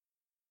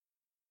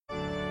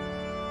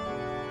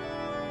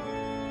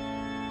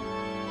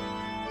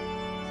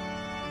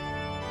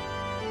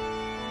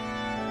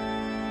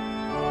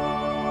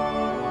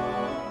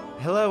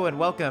Hello and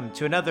welcome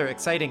to another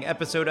exciting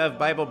episode of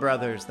Bible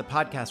Brothers, the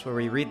podcast where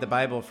we read the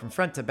Bible from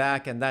front to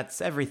back, and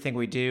that's everything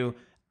we do.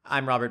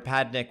 I'm Robert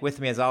Padnick. With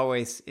me, as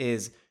always,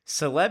 is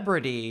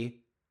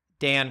celebrity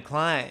Dan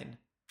Klein.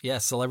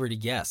 Yes, celebrity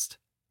guest.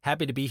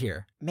 Happy to be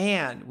here.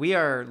 Man, we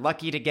are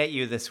lucky to get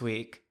you this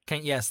week.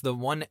 Yes, the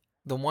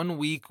one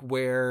week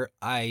where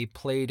I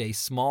played a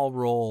small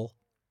role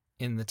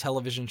in the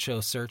television show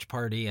Search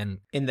Party, and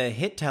in the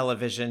hit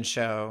television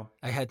show.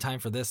 I had time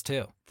for this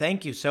too.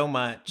 Thank you so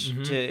much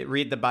to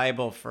read the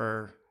Bible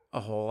for a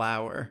whole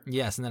hour.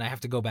 Yes, and then I have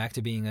to go back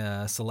to being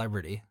a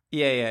celebrity.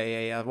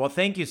 Yeah. Well,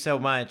 thank you so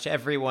much.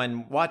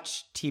 Everyone,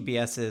 watch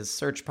TBS's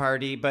Search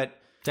Party, but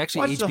it's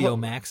actually HBO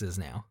Max's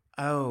now.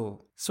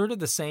 Oh. Sort of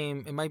the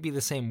same, it might be the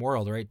same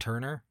world, right,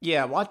 Turner?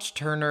 Yeah, watch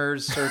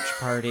Turner's Search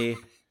Party.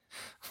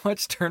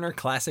 Watch Turner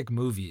Classic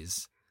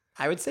Movies.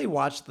 I would say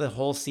watch the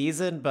whole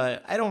season,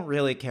 but I don't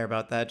really care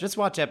about that. Just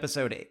watch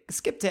episode 8.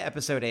 Skip to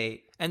episode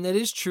 8. And it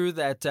is true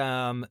that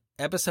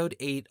episode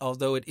 8,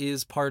 although it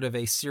is part of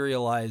a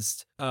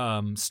serialized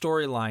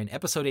storyline,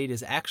 episode 8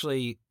 is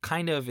actually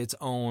kind of its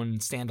own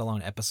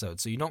standalone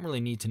episode. So you don't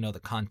really need to know the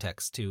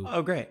context to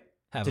great.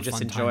 Have to a just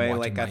fun enjoy time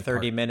like a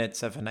 30 part.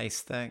 minutes of a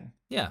nice thing.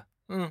 Yeah.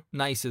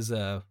 Nice is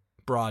a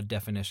broad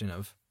definition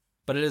of,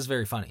 but it is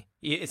very funny.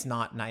 It's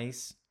not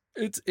nice.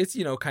 It's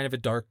kind of a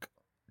dark,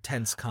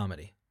 tense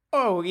comedy.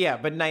 Oh, yeah,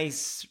 but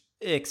nice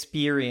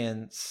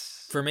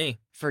experience. For me.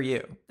 For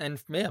you. And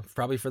yeah,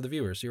 probably for the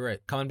viewers. You're right.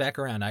 Coming back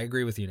around. I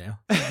agree with you now.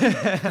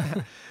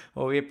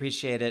 Well, we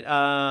appreciate it.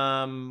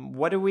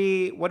 What do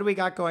we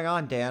got going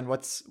on, Dan?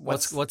 What's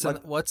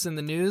in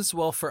the news?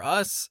 Well, for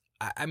us,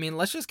 I mean,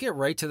 let's just get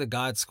right to the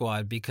God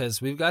Squad because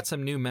we've got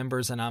some new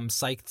members and I'm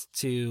psyched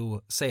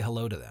to say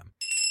hello to them.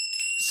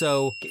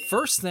 So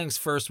first things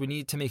first, we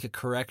need to make a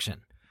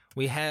correction.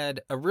 We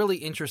had a really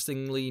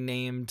interestingly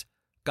named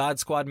God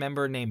Squad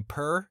member named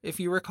Per, if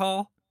you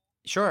recall.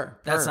 Sure.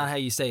 That's not how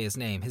you say his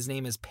name. His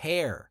name is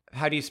Per.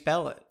 How do you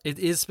spell it? It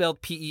is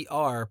spelled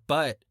P-E-R,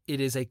 but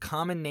it is a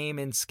common name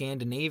in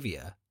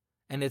Scandinavia,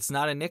 and it's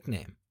not a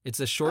nickname. It's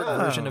a short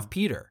version of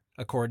Peter,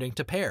 according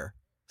to Per.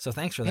 So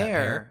thanks for that,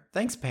 Per.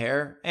 Thanks,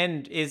 Per.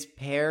 And is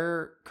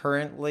Per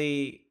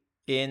currently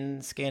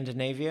in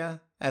Scandinavia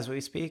as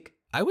we speak?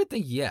 I would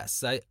think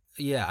yes.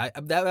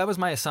 That was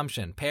my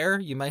assumption. Per,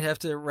 you might have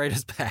to write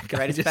us back.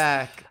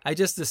 I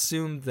just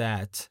assumed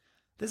that.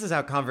 This is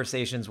how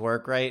conversations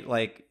work, right?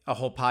 Like a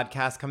whole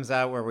podcast comes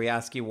out where we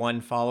ask you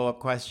one follow-up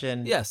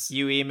question. Yes.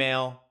 You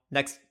email.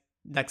 Next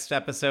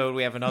episode,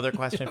 we have another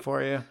question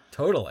for you.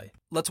 Totally.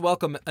 Let's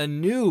welcome a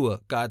new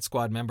God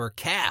Squad member,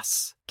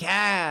 Cass.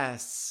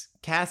 Cass.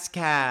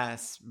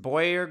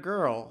 Boy or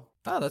girl?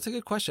 Oh, that's a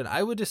good question.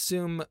 I would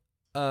assume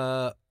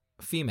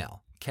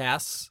female.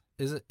 Cass.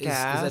 Is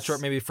that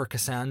short maybe for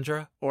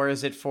Cassandra? Or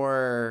is it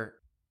for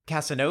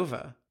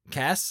Casanova?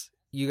 Cass?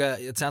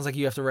 It sounds like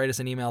you have to write us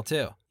an email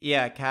too.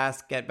 Yeah,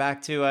 Cass, get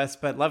back to us,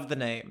 but love the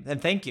name.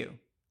 And thank you.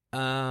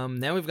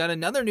 Now we've got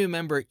another new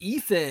member,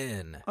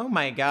 Ethan. Oh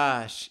my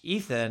gosh,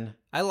 Ethan.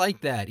 I like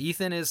that.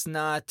 Ethan is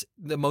not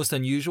the most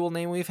unusual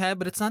name we've had,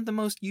 but it's not the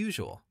most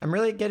usual. I'm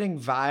really getting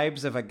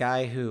vibes of a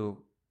guy who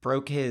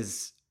broke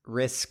his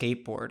wrist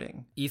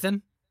skateboarding.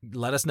 Ethan,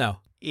 let us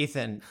know.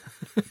 Ethan.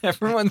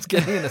 Everyone's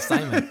getting an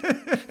assignment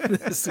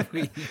this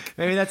week.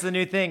 Maybe that's the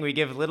new thing. We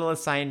give little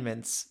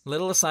assignments.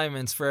 Little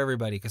assignments for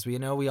everybody because we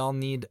know we all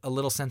need a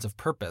little sense of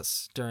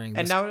purpose during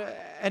this.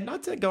 And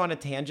not to go on a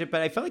tangent,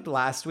 but I felt like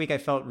last week I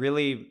felt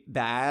really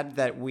bad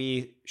that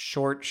we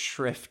short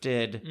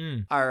shrifted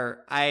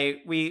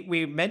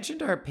we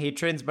mentioned our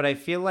patrons, but I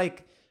feel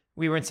like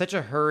we were in such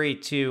a hurry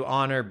to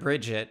honor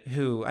Bridget,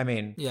 who, I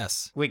mean,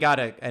 yes, we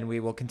gotta, and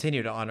we will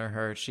continue to honor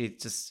her.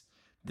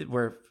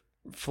 We're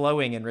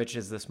flowing in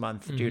riches this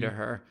month due to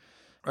her.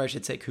 Or I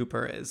should say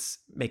Cooper is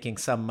making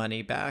some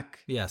money back.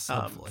 Yes,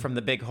 from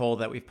the big hole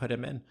that we've put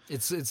him in.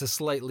 It's a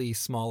slightly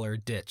smaller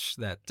ditch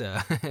that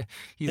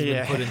he's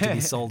been put in to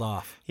be sold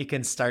off. He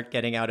can start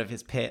getting out of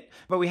his pit.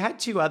 But we had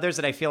two others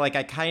that I feel like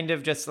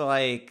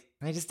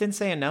I just didn't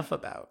say enough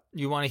about.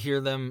 You want to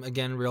hear them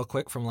again real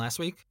quick from last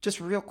week?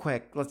 Just real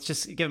quick. Let's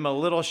just give him a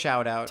little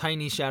shout out.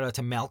 Tiny shout out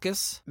to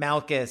Malchus.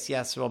 Malchus,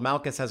 yes. Well,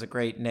 Malchus has a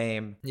great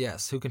name.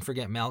 Yes, who can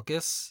forget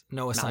Malchus?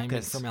 No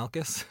assignment for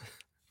Malchus.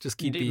 Just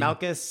keep being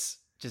Malchus,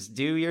 just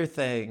do your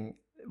thing.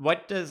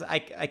 What does I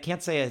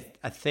can't say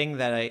a thing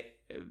that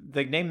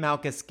the name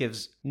Malchus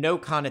gives no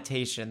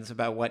connotations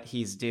about what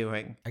he's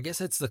doing. I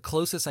guess it's the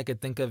closest I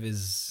could think of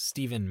is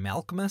Stephen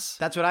Malkmus.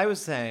 That's what I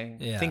was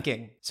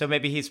thinking. So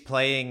maybe he's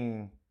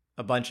playing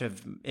a bunch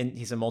of,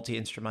 he's a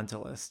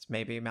multi-instrumentalist,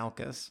 maybe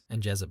Malchus.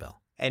 And Jezebel.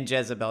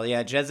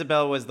 Yeah.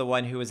 Jezebel was the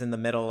one who was in the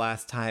middle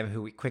last time,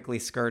 who we quickly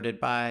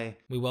skirted by.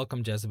 We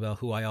welcome Jezebel,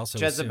 who I also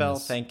Jezebel,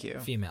 assume is thank you.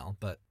 Female,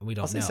 but we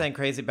don't know. I'll say something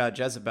crazy about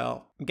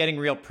Jezebel. I'm getting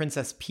real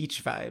Princess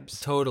Peach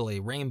vibes.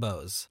 Totally.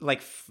 Rainbows.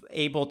 Like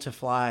able to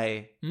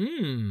fly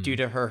due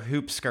to her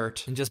hoop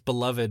skirt. And just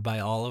beloved by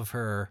all of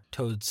her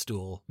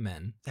toadstool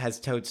men.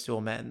 Has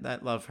toadstool men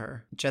that love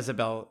her.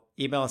 Jezebel,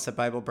 email us at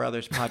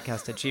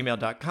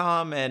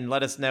BibleBrothersPodcast@gmail.com and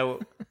let us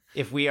know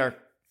if we are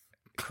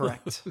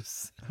Correct.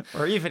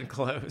 Or even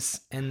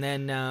close. And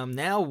then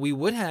now we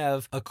would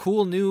have a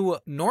cool new,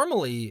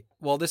 normally,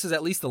 well, this is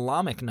at least the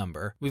Lamech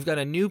number. We've got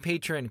a new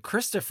patron,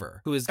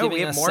 Christopher, who is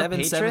giving us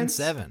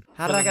 777.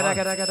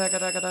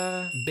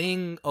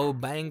 Bing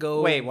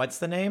Obango. Wait, what's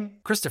the name?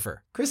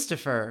 Christopher.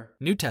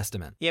 New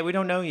Testament. Yeah, we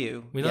don't know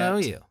you. We don't know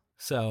you.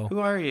 So who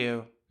are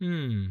you?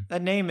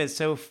 That name is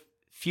so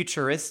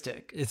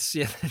futuristic. It's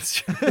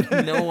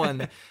no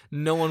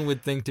one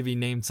would think to be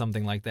named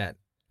something like that.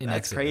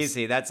 That's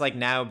crazy. That's like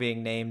now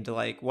being named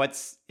like,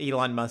 what's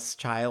Elon Musk's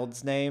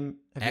child's name?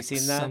 Have you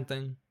seen that?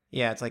 Something.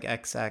 Yeah, it's like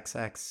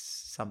XXX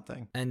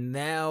something. And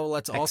now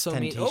let's also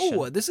meet.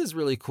 Oh, this is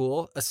really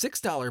cool. A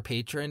 $6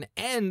 patron,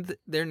 and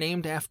they're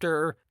named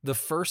after the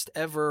first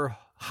ever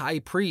high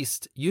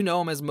priest. You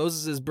know him as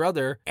Moses'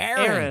 brother,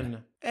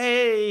 Aaron.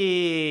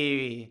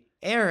 Hey,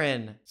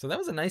 Aaron. So that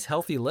was a nice,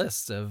 healthy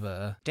list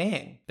of.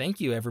 Dang.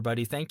 Thank you,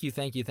 everybody. Thank you.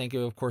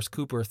 Of course,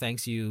 Cooper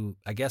thanks you.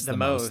 I guess the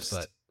most,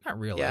 but. Not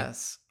really.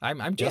 Yes.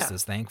 I'm just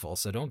as thankful,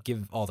 so don't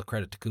give all the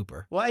credit to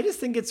Cooper. Well, I just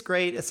think it's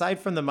great, aside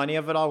from the money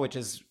of it all, which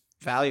is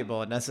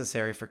valuable and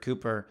necessary for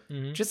Cooper,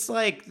 just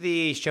like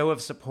the show of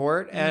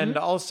support. And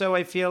also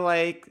I feel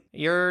like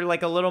you're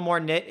like a little more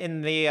knit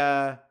in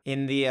the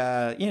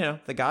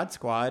the God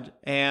Squad,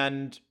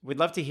 and we'd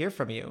love to hear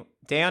from you.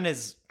 Dan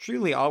is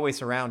truly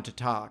always around to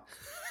talk.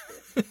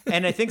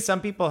 And I think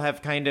some people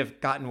have kind of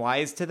gotten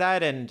wise to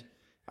that and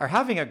are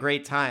having a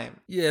great time.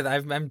 Yeah,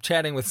 I'm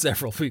chatting with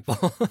several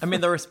people. I mean,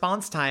 the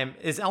response time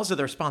is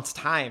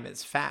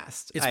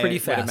fast. It's pretty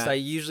fast. I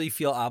usually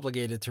feel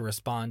obligated to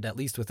respond at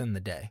least within the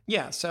day.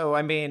 Yeah, so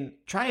I mean,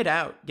 try it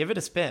out. Give it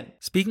a spin.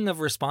 Speaking of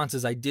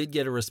responses, I did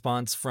get a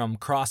response from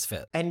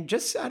CrossFit. And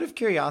just out of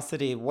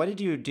curiosity, what did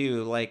you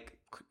do? Like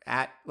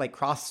at like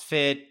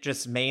CrossFit,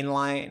 just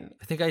mainline?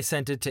 I think I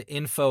sent it to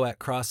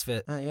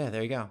info@CrossFit. Oh, yeah,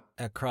 there you go.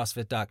 At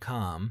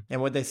CrossFit.com.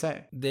 And what'd they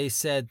say? They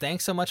said,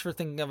 thanks so much for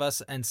thinking of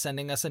us and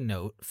sending us a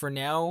note. For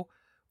now,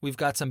 we've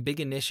got some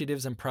big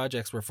initiatives and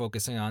projects we're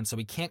focusing on, so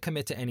we can't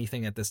commit to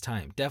anything at this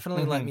time.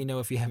 Definitely let me know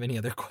if you have any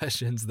other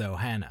questions, though,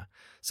 Hannah.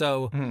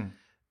 So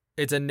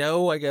it's a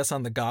no, I guess,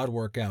 on the God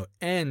workout.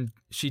 And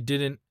she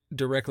didn't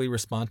directly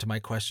respond to my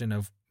question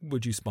of,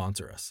 would you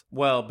sponsor us?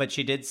 Well, but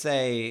she did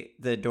say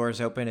the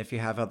door's open if you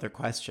have other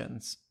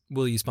questions.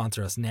 Will you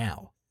sponsor us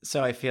now?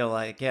 So I feel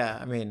like, yeah,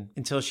 I mean,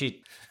 until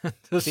she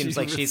seems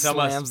like she's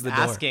almost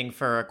asking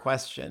for a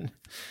question.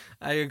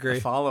 I agree.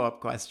 A follow-up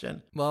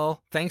question.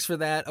 Well, thanks for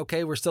that.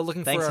 Okay, we're still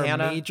looking for a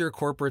major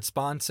corporate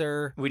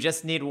sponsor. We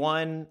just need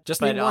one.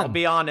 I'll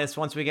be honest,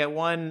 once we get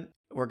one,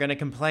 we're going to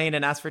complain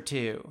and ask for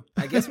two.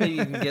 I guess maybe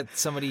you can get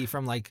somebody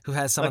from who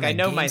has someone I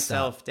know GameStop.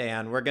 myself,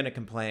 Dan. We're going to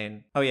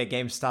complain. Oh yeah,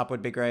 GameStop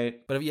would be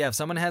great. But if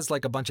someone has a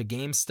bunch of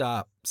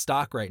GameStop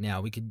stock right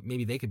now,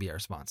 maybe they could be our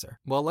sponsor.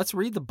 Well, let's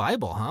read the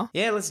Bible, huh?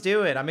 Yeah, let's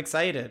do it. I'm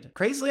excited.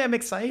 Crazily, I'm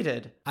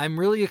excited. I'm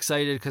really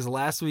excited because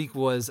last week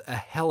was a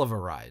hell of a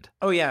ride.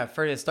 Oh yeah,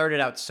 it started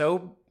out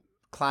so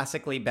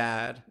classically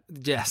bad.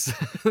 Yes,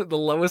 the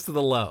lowest of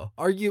the low.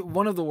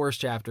 One of the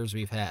worst chapters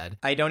we've had.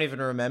 I don't even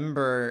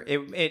remember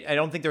it. I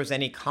don't think there was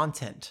any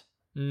content.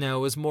 No,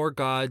 it was more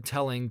God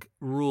telling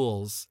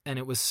rules, and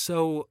it was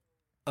so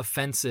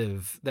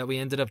offensive that we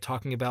ended up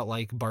talking about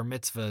bar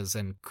mitzvahs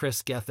and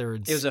Chris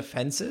Gethard's. It was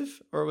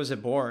offensive, or was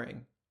it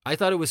boring? I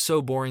thought it was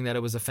so boring that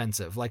it was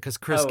offensive, because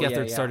Chris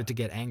Gethard started to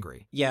get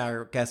angry. Yeah,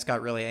 our guest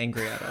got really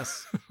angry at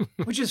us,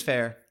 which is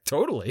fair.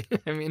 Totally.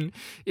 I mean,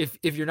 if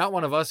you're not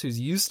one of us who's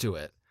used to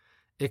it,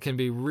 it can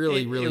be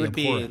really, really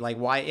important. It would be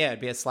why? Yeah,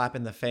 it'd be a slap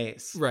in the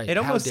face. Right. It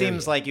almost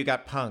seems like you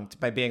got punked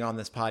by being on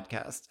this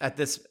podcast at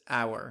this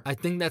hour. I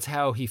think that's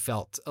how he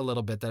felt a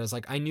little bit. That it was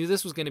I knew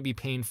this was going to be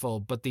painful,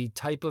 but the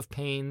type of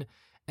pain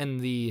and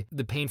the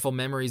painful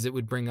memories it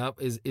would bring up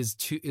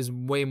is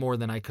way more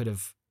than I could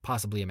have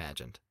possibly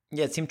imagined.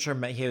 Yeah, it seemed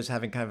he was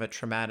having kind of a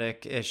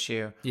traumatic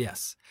issue.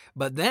 Yes.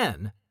 But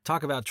then,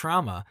 talk about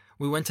trauma,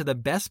 we went to the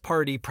best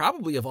party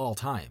probably of all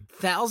time.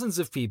 Thousands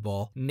of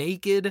people,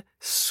 naked,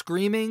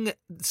 screaming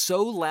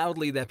so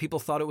loudly that people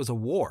thought it was a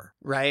war.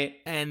 Right.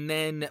 And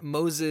then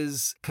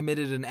Moses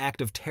committed an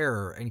act of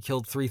terror and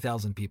killed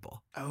 3,000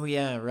 people. Oh,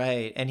 yeah,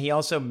 right. And he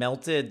also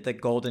melted the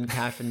golden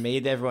calf and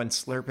made everyone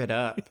slurp it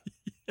up.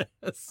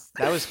 Yes.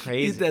 That was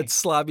crazy. That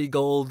slobby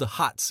gold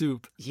hot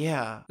soup.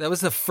 Yeah. That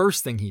was the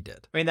first thing he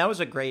did. I mean, that was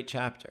a great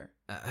chapter.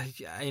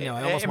 I know.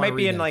 I almost it might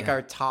be in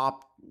our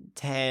top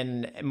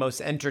 10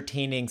 most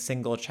entertaining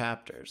single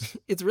chapters.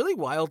 It's really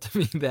wild to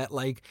me that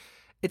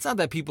it's not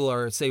that people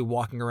are, say,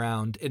 walking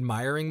around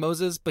admiring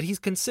Moses, but he's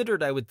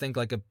considered, I would think,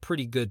 a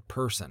pretty good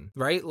person,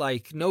 right?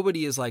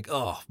 Nobody is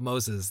oh,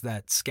 Moses,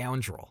 that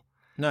scoundrel.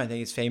 No, I think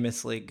he's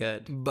famously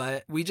good.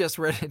 But we just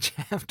read a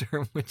chapter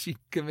in which he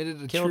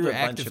committed a true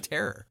act of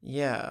terror.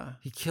 Yeah.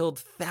 He killed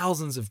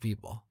thousands of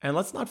people. And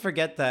let's not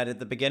forget that at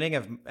the beginning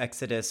of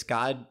Exodus,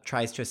 God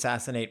tries to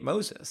assassinate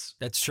Moses.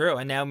 That's true.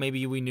 And now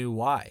maybe we knew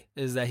why.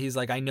 Is that he's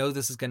I know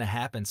this is going to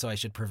happen, so I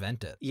should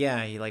prevent it.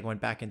 Yeah, he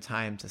went back in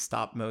time to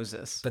stop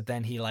Moses. But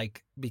then he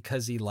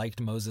because he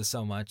liked Moses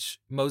so much,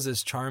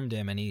 Moses charmed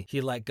him and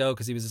he let go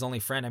because he was his only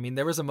friend. I mean,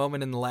 there was a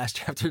moment in the last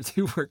chapter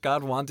too where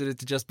God wanted it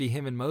to just be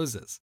him and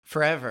Moses.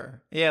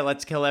 Forever. Yeah,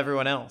 let's kill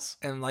everyone else.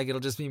 And like, it'll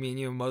just be me and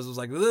you. And Moses was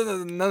like,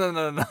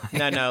 no.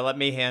 No, let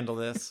me handle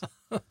this.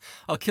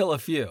 I'll kill a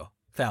few.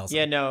 1,000.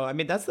 Yeah, no, I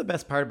mean, that's the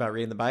best part about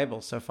reading the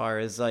Bible so far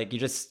is like,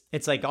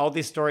 it's like all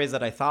these stories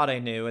that I thought I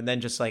knew, and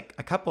then just like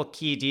a couple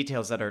key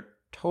details that are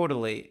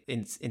totally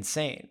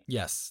insane.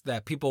 Yes,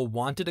 that people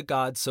wanted a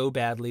god so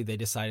badly they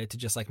decided to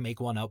just like make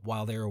one up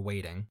while they were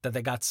waiting, that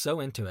they got so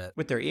into it.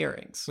 With their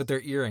earrings.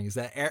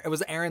 That it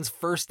was Aaron's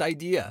first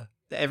idea.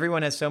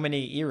 Everyone has so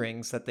many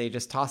earrings that they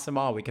just toss them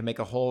all. We can make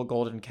a whole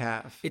golden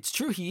calf. It's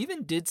true. He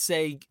even did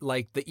say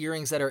like the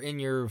earrings that are in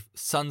your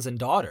sons and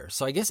daughters.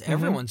 So I guess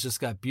everyone's just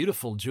got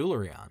beautiful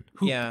jewelry on.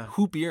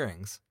 Hoop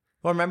earrings.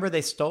 Well, remember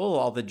they stole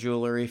all the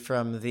jewelry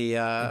from the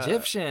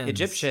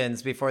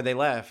Egyptians before they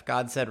left.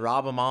 God said,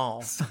 rob them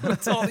all. So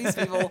it's all these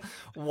people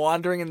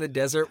wandering in the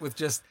desert with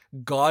just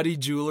gaudy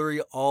jewelry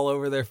all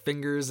over their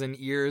fingers and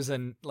ears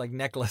and like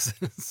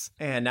necklaces.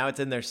 And now it's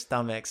in their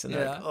stomachs and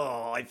they're like,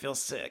 oh, I feel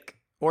sick.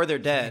 Or they're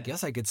dead. I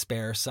guess I could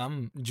spare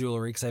some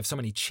jewelry because I have so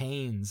many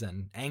chains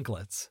and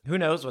anklets. Who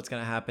knows what's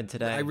going to happen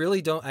today? I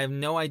really don't. I have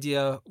no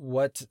idea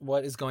what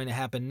is going to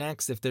happen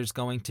next, if there's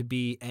going to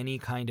be any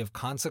kind of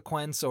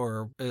consequence,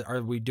 or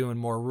are we doing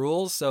more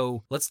rules?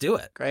 So let's do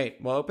it. Great.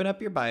 Well, open up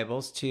your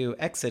Bibles to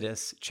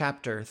Exodus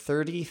chapter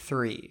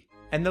 33.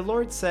 And the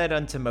Lord said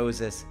unto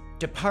Moses,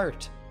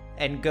 Depart,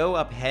 and go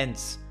up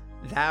hence,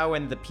 thou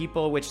and the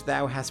people which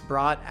thou hast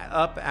brought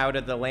up out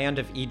of the land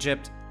of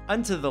Egypt,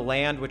 unto the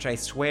land which I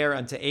swear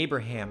unto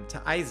Abraham,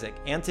 to Isaac,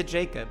 and to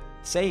Jacob,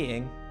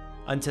 saying,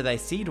 Unto thy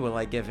seed will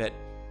I give it.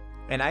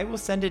 And I will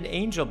send an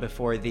angel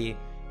before thee,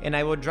 and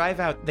I will drive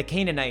out the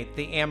Canaanite,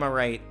 the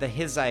Amorite, the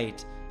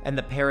Hittite, and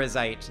the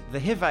Perizzite, the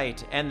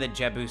Hivite, and the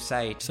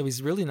Jebusite. So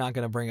he's really not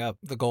going to bring up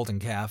the golden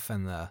calf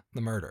and the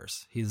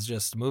murders. He's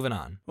just moving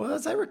on. Well,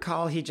 as I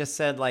recall, he just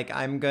said, like,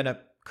 I'm going to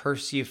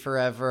curse you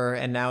forever,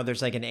 and now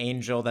there's like an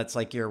angel that's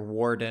like your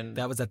warden.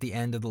 That was at the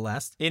end of the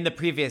last? In the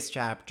previous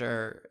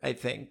chapter, I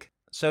think.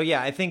 So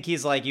yeah, I think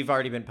he's like, you've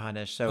already been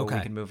punished, so we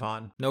can move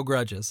on. No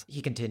grudges.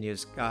 He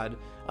continues, God,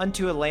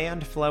 unto a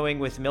land flowing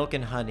with milk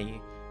and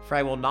honey, for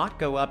I will not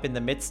go up in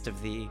the midst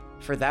of thee,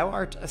 for thou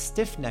art a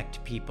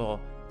stiff-necked people,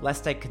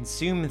 lest I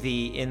consume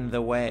thee in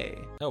the way.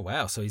 Oh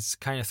wow, so he's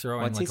kind of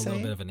throwing like a little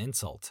bit of an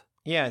insult.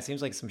 Yeah, it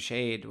seems like some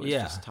shade was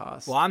just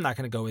tossed. Well, I'm not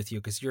going to go with you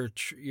because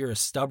you're a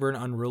stubborn,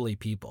 unruly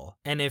people.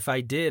 And if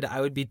I did, I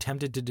would be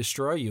tempted to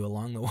destroy you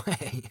along the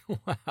way.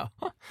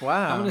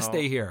 Wow. I'm going to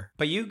stay here.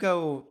 But you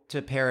go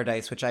to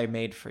paradise, which I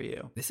made for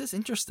you. This is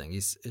interesting.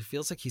 It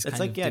feels like he's it's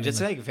kind like, of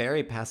just like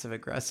very passive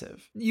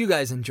aggressive. You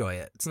guys enjoy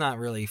it. It's not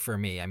really for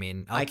me. I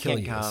mean, I kill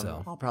can't you. Come.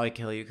 So I'll probably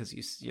kill you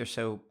because you're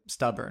so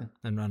stubborn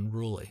and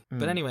unruly.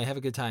 But anyway, have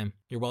a good time.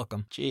 You're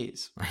welcome.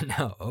 Jeez. I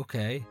know.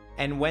 Okay.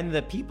 And when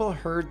the people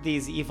heard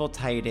these evil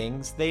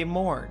tidings, they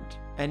mourned,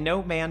 and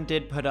no man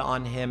did put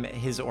on him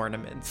his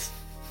ornaments.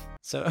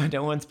 So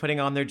no one's putting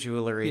on their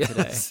jewelry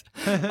today.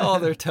 All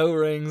their toe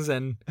rings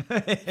and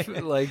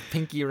like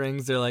pinky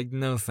rings, they're like,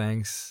 no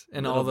thanks.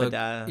 And all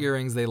the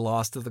earrings they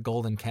lost to the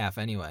golden calf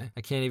anyway.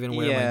 I can't even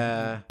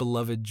wear my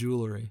beloved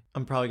jewelry.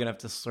 I'm probably going to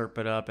have to slurp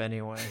it up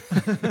anyway.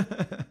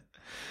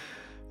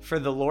 For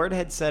the Lord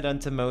had said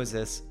unto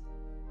Moses,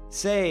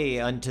 Say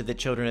unto the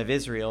children of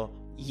Israel,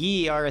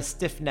 Ye are a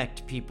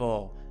stiff-necked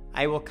people.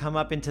 I will come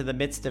up into the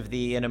midst of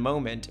thee in a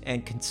moment,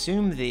 and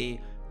consume thee.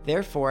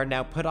 Therefore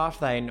now put off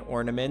thine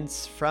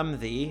ornaments from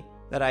thee,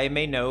 that I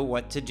may know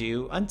what to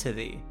do unto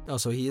thee. Oh,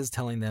 so he is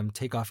telling them,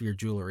 take off your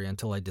jewelry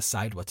until I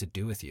decide what to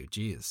do with you.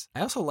 Jeez.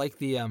 I also like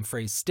the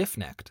phrase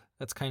stiff-necked.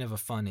 That's kind of a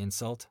fun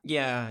insult.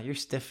 Yeah, you're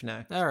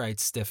stiff-necked. All right,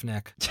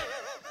 stiff-neck.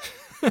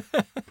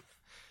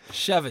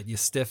 Shove it, you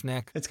stiff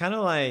neck. It's kind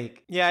of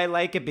like, yeah, I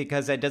like it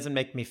because it doesn't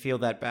make me feel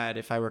that bad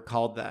if I were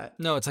called that.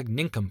 No, it's like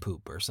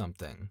nincompoop or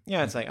something.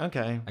 Yeah, it's like,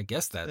 okay. I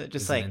guess that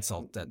just is like an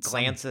insult that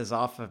glances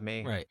off of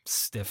me. Right,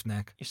 stiff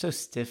neck. You're so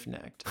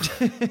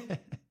stiff-necked.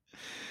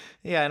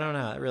 Yeah, I don't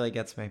know. It really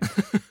gets me.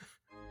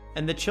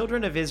 And the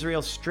children of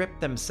Israel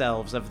stripped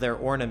themselves of their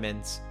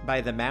ornaments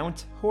by the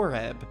Mount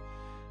Horeb.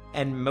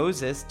 And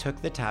Moses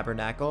took the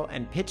tabernacle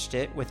and pitched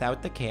it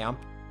without the camp,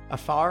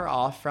 afar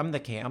off from the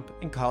camp,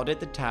 and called it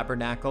the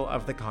tabernacle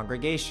of the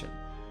congregation.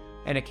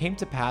 And it came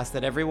to pass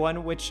that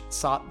everyone which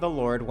sought the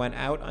Lord went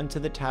out unto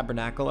the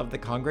tabernacle of the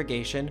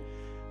congregation,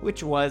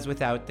 which was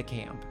without the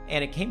camp.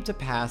 And it came to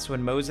pass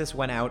when Moses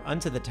went out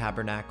unto the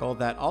tabernacle,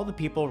 that all the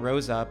people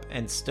rose up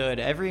and stood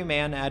every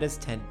man at his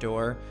tent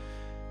door,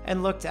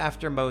 and looked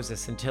after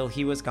Moses until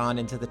he was gone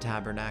into the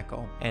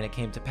tabernacle. And it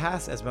came to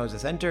pass, as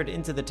Moses entered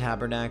into the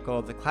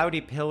tabernacle, the cloudy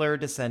pillar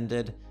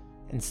descended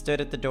and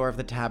stood at the door of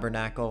the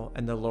tabernacle,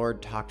 and the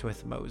Lord talked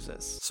with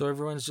Moses. So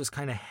everyone's just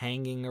kind of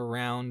hanging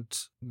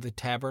around the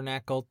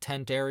tabernacle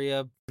tent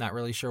area, not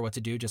really sure what to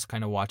do, just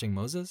kind of watching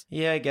Moses?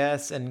 Yeah, I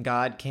guess, and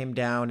God came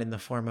down in the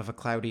form of a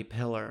cloudy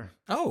pillar.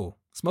 Oh,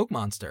 smoke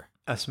monster.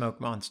 A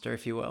smoke monster,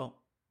 if you will.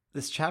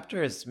 This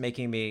chapter is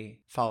making me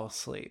fall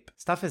asleep.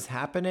 Stuff is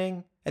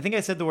happening, I think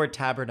I said the word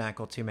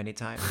tabernacle too many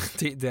times.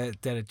 that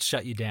it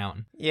shut you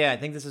down. Yeah, I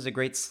think this is a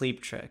great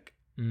sleep trick.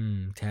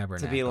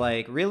 Tabernacle. To be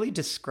like, really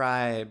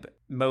describe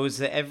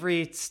Moses,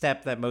 every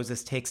step that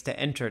Moses takes to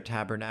enter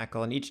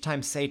tabernacle, and each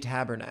time say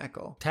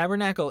tabernacle.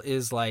 Tabernacle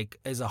is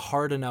a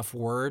hard enough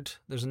word.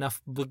 There's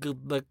enough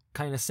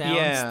kind of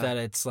sounds that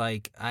it's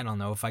like, I don't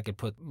know if I could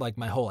put like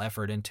my whole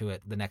effort into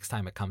it the next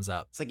time it comes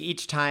up. It's like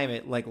each time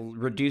it like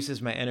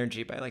reduces my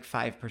energy by like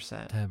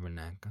 5%.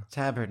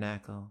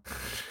 Tabernacle.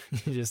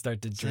 You just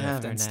start to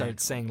drift and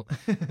start saying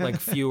like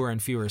fewer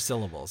and fewer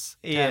syllables.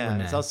 Yeah,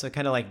 it's also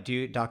kind of like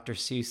Dr.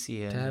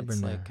 Seussian.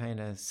 It's like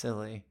kind of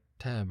silly.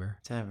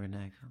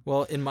 Tabernacle.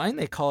 Well, in mine,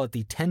 they call it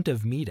the tent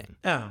of meeting.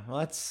 Oh, well,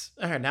 that's...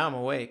 All right, now I'm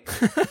awake.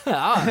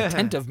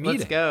 Tent of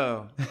meeting. Let's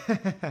go.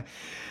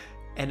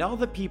 And all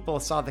the people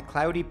saw the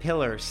cloudy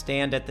pillar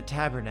stand at the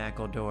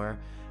tabernacle door,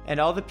 and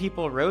all the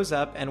people rose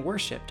up and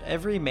worshipped,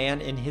 every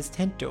man in his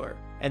tent door.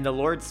 And the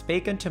Lord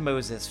spake unto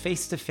Moses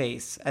face to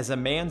face, as a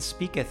man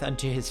speaketh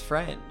unto his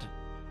friend.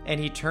 And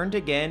he turned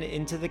again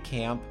into the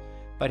camp,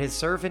 but his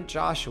servant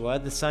Joshua,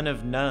 the son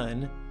of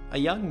Nun, a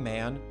young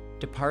man,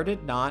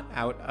 departed not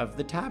out of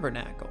the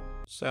tabernacle.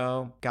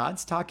 So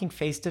God's talking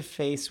face to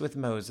face with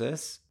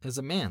Moses. As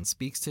a man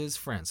speaks to his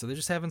friend. So they're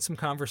just having some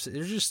conversation.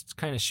 They're just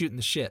kind of shooting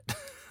the shit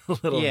a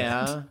little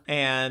bit.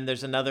 And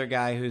there's another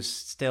guy who's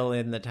still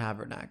in the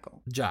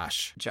tabernacle.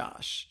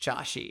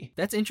 Joshi.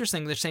 That's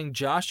interesting. They're saying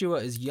Joshua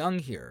is young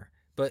here.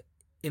 But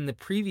in the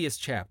previous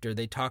chapter,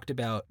 they talked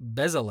about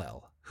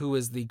Bezalel, who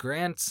is the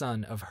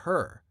grandson of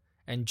Hur.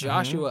 And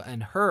Joshua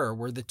and Hur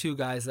were the two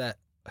guys that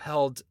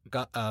held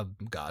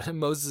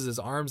Moses'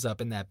 arms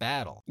up in that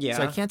battle. Yeah.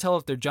 So I can't tell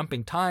if they're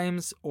jumping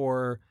times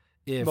or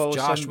if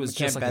Josh was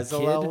just like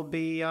Bezalel a kid.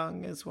 Be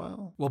young as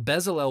well? Well,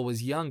 Bezalel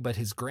was young, but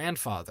his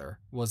grandfather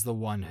was the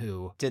one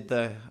who did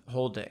the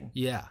holding.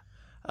 Yeah.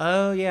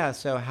 Oh, yeah.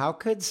 So how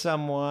could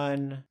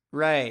someone...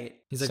 Right.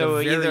 He's like so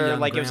a very either young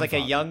like it was like a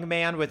grandfather. young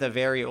man with a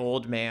very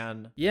old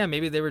man. Yeah,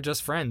 maybe they were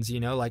just friends, you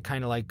know, like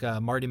kind of like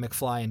Marty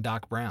McFly and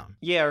Doc Brown.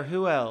 Yeah, or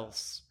who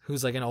else?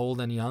 Who's like an old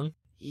and young?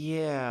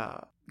 Yeah.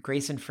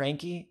 Grace and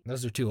Frankie?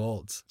 Those are two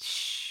olds.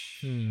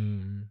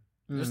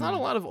 There's not a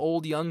lot of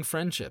old-young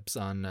friendships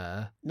on...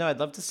 No, I'd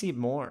love to see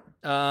more.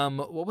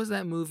 What was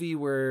that movie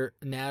where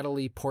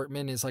Natalie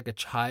Portman is like a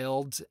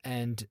child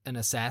and an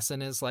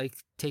assassin is like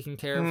taking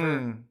care of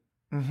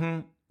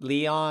her?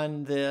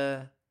 Leon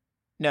the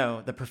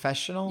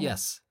Professional?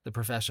 Yes, The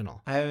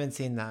Professional. I haven't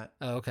seen that.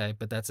 Oh, okay,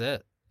 but that's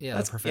it. Yeah,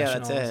 that's, The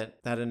Professional. Yeah, that's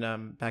it. That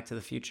and Back to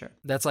the Future.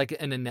 That's like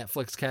in a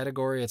Netflix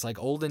category. It's like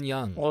old and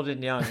young. Old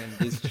and young, and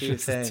these two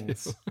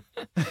things.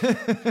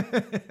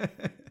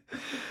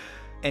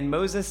 And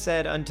Moses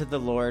said unto the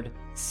Lord,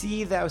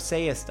 See, thou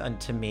sayest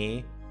unto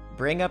me,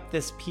 Bring up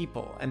this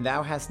people, and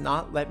thou hast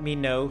not let me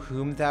know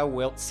whom thou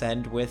wilt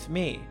send with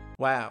me.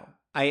 Wow.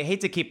 I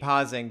hate to keep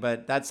pausing,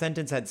 but that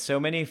sentence had so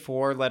many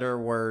 4-letter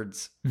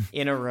words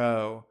in a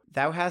row.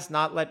 Thou hast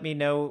not let me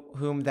know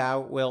whom thou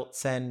wilt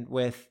send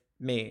with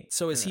me.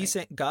 So is he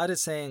saying, God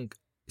is saying,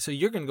 so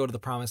you're going to go to the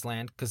promised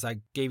land because I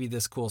gave you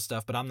this cool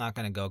stuff, but I'm not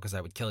going to go because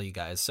I would kill you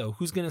guys. So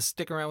who's going to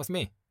stick around with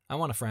me? I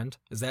want a friend.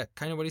 Is that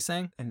kind of what he's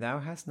saying? And thou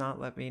hast not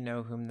let me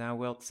know whom thou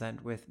wilt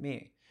send with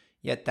me.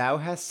 Yet thou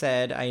hast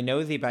said, I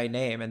know thee by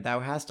name, and thou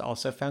hast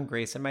also found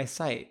grace in my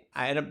sight.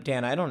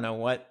 Dan, I don't know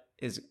what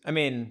is, I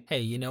mean...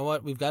 Hey, you know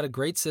what? We've got a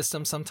great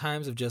system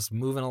sometimes of just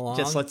moving along.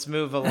 Just let's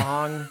move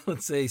along.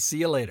 Let's say, see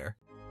you later.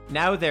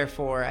 Now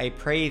therefore, I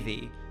pray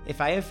thee, if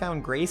I have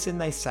found grace in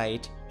thy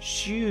sight,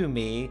 shew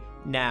me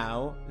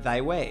now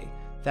thy way,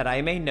 that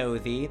I may know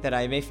thee, that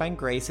I may find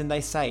grace in thy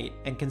sight,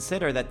 and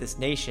consider that this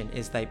nation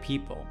is thy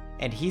people.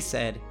 And he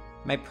said,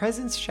 My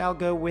presence shall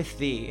go with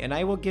thee, and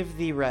I will give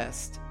thee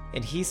rest.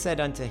 And he said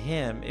unto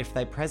him, If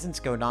thy presence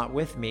go not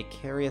with me,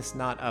 carry us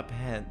not up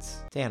hence.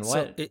 Dan,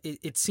 what? So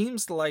it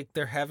seems like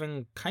they're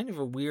having kind of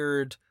a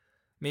weird,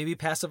 maybe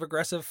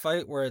passive-aggressive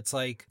fight where it's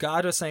like,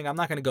 God was saying, I'm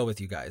not going to go with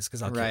you guys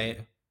because I'll kill you.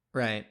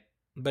 Right.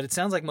 But it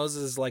sounds like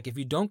Moses is like, if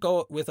you don't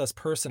go with us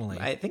personally...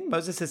 I think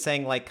Moses is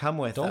saying, like, come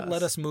with us. Don't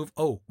let us move.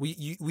 Oh,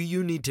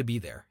 you need to be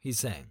there, he's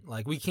saying.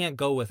 Like, we can't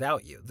go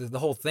without you. The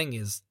whole thing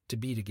is to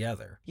be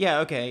together. Yeah,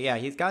 okay, yeah.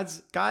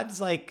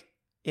 God's like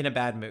in a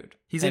bad mood.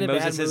 He's in a bad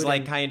mood. Moses is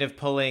like kind of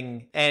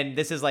pulling, and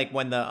this is like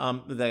when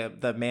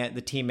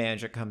the team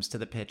manager comes to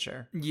the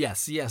pitcher.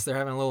 Yes, they're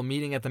having a little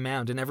meeting at the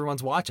mound, and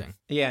everyone's watching.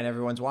 Yeah, and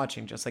everyone's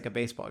watching, just like a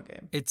baseball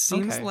game. It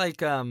seems like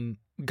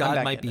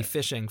God might be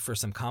fishing for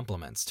some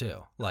compliments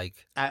too.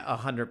 Like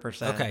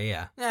 100%. Okay,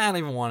 yeah. I don't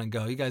even want to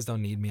go. You guys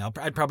don't need me.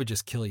 I'd probably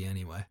just kill you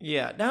anyway.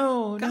 Yeah.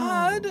 No.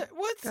 God,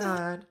 what's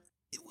God?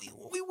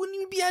 We wouldn't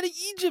even be out of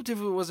Egypt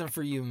if it wasn't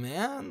for you,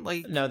 man.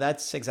 Like, no,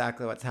 that's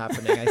exactly what's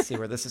happening. I see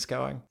where this is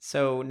going.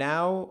 So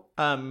now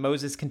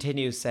Moses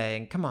continues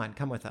saying, Come on,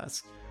 come with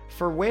us.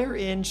 For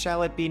wherein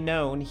shall it be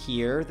known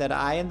here that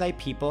I and thy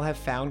people have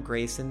found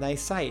grace in thy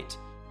sight?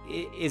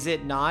 Is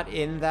it not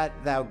in that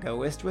thou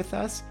goest with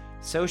us?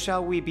 So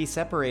shall we be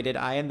separated,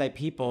 I and thy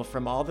people,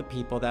 from all the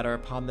people that are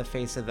upon the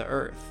face of the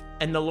earth.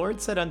 And the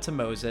Lord said unto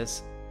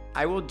Moses,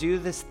 I will do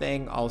this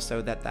thing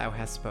also that thou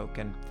hast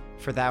spoken.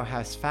 for thou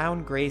hast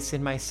found grace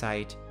in my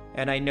sight,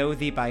 and I know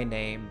thee by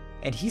name.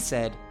 And he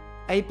said,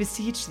 I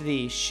beseech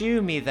thee,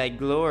 shew me thy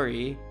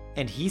glory.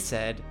 And he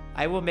said,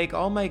 I will make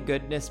all my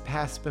goodness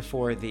pass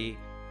before thee,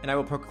 and I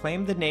will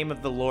proclaim the name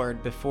of the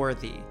Lord before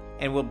thee,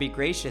 and will be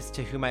gracious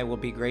to whom I will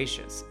be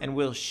gracious, and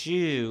will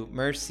shew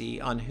mercy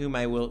on whom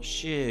I will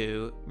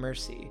shew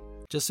mercy.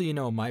 Just so you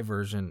know, my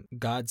version,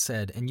 God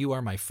said, and you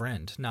are my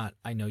friend, not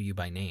I know you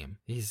by name.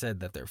 He said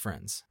that they're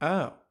friends.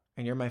 Oh,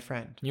 and you're my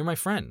friend. You're my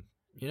friend.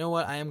 You know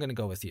what? I am going to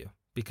go with you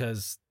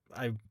because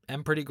I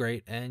am pretty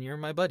great and you're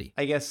my buddy.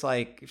 I guess,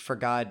 like, for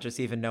God,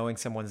 just even knowing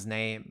someone's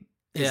name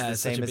is the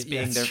same as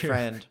being their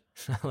friend.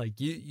 Like,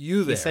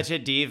 you there. He's such a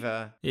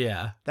diva.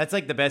 Yeah. That's,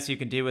 like, the best you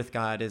can do with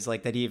God is,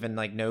 like, that he even,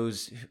 like,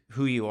 knows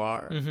who you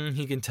are. Mm-hmm.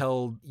 He can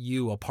tell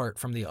you apart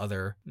from the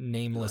other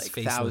nameless, like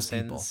faceless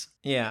thousands.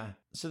 people. Yeah.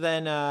 So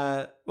then,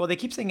 well, they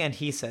keep saying, and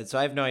he said, so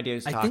I have no idea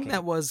who's talking.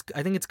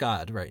 I think it's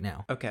God right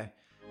now. Okay.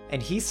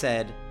 And he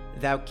said,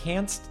 thou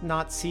canst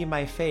not see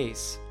my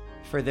face,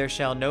 for there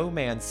shall no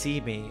man see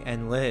me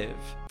and live.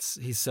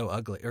 He's so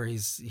ugly, or he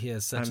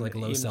has such like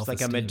low self-esteem.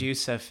 Like a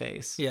Medusa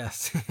face.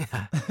 Yes.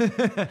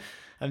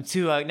 I'm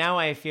too, now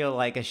I feel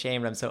like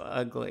ashamed I'm so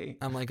ugly.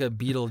 I'm like a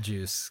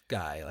Beetlejuice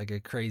guy, like a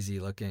crazy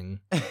looking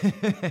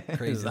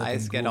His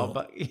eyes get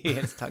all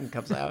his tongue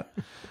comes out.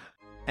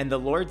 And the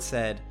Lord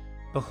said,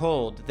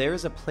 behold, there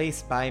is a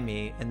place by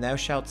me, and thou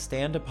shalt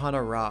stand upon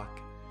a rock.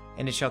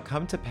 And it shall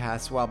come to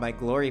pass, while my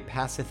glory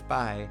passeth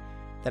by,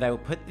 that I will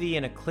put thee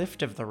in a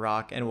cleft of the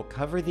rock, and will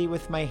cover thee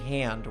with my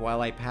hand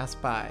while I pass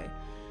by.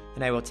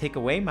 And I will take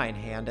away mine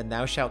hand, and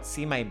thou shalt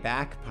see my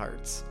back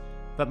parts,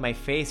 but my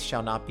face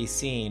shall not be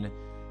seen.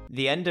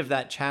 The end of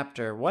that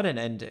chapter, what an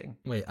ending.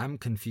 Wait, I'm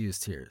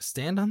confused here.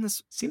 Stand on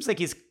this? Seems like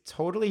he's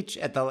totally,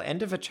 at the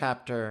end of a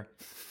chapter,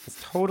 has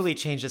totally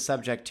changed the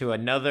subject to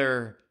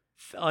another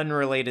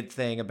unrelated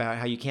thing about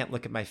how you can't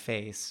look at my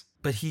face.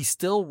 But he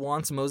still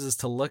wants Moses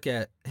to look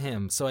at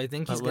him, so I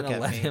think he's going to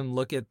let him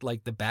look at,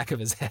 like, the back of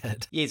his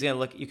head. Yeah, he's going to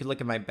look, you can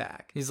look at my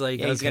back. He's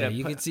like, okay,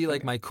 you can see,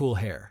 like, my cool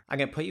hair. I'm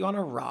going to put you on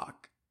a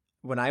rock.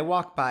 When I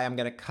walk by, I'm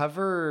going to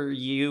cover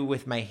you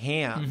with my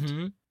hand.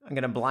 Mm-hmm. I'm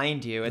going to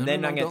blind you, and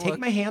then I'm going to take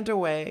my hand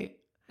away.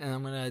 And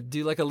I'm going to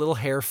do, like, a little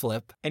hair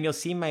flip. And you'll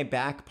see my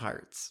back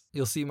parts.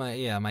 You'll see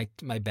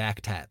my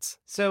back tats.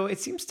 So it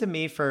seems to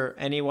me for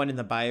anyone in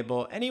the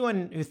Bible,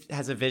 anyone who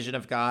has a vision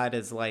of God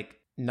as, like,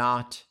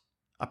 not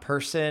a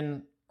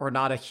person or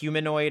not a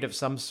humanoid of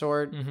some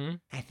sort. Mm-hmm.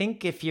 I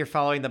think if you're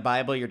following the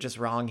Bible, you're just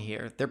wrong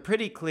here. They're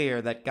pretty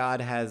clear that God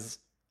has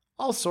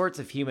all sorts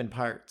of human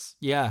parts.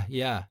 Yeah.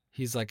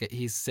 He's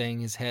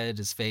saying his head,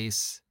 his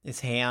face, his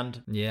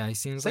hand. Yeah, he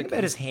seems like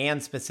about his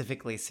hand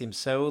specifically seems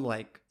so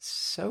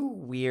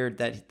weird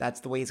that that's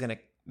the way he's going to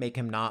make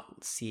him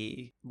not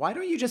see. Why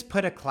don't you just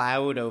put a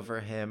cloud over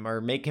him or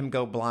make him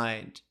go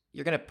blind?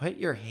 You're going to put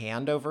your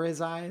hand over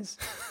his eyes?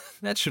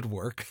 That should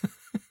work.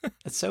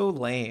 It's so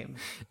lame.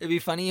 It'd be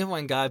funny if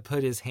when God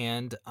put his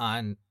hand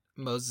on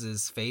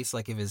Moses' face,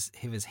 like if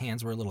his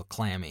hands were a little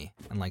clammy,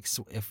 and like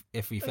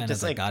if we found out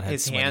that God had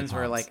his hands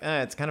palms. Were like,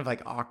 it's kind of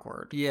like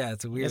awkward. Yeah,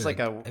 it's weird. It's like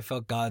I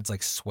felt God's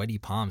like sweaty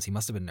palms. He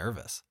must have been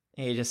nervous.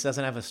 He just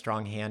doesn't have a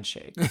strong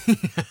handshake.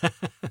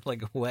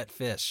 Like a wet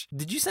fish.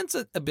 Did you sense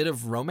a bit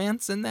of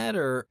romance in that,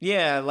 or?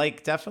 Yeah,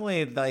 like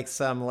definitely like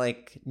some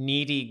like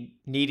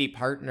needy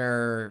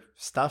partner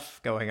stuff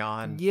going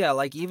on. Yeah,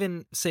 like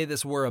even say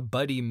this were a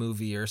buddy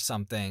movie or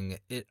something.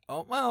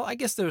 I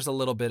guess there's a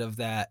little bit of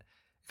that.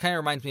 Kind of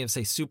reminds me of,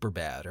 say,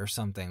 Superbad or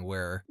something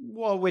where...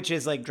 Well, which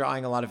is like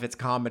drawing a lot of its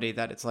comedy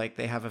that it's like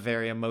they have a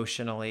very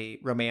emotionally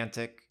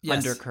romantic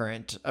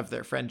undercurrent of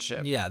their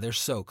friendship. Yeah, they're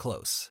so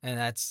close. And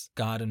that's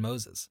God and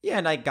Moses. Yeah,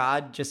 and like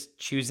God just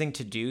choosing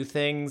to do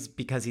things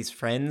because he's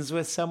friends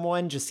with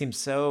someone just seems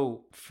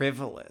so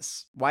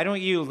frivolous. Why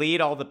don't you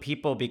lead all the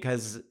people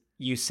because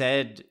you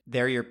said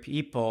they're your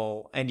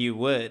people and you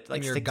would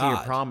like stick to your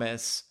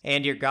promise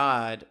and your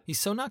God.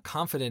 He's so not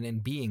confident in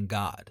being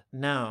God.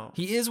 No.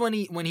 He is when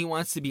he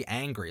wants to be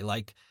angry.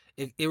 Like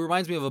it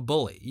reminds me of a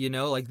bully, you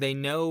know, like they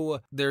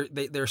know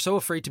they're so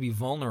afraid to be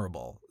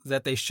vulnerable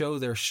that they show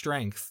their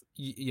strength,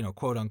 you know,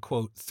 quote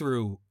unquote,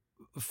 through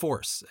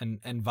force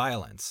and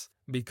violence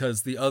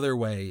because the other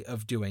way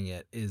of doing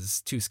it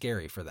is too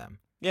scary for them.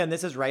 Yeah, and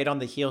this is right on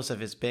the heels of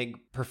his big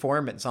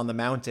performance on the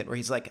mountain where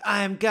he's like,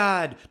 I'm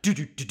God.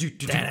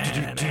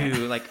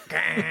 Like,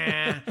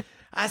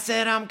 I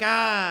said I'm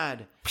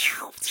God.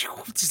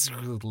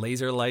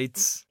 Laser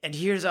lights. And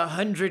here's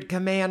 100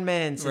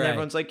 commandments. And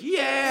everyone's like,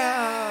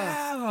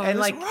 yeah. And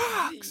like,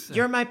 rocks.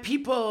 You're my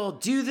people.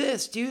 Do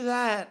this, do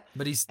that.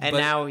 But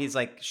now he's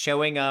like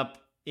showing up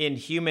in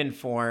human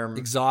form.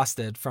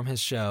 Exhausted from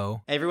his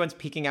show. Everyone's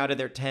peeking out of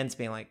their tents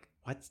being like,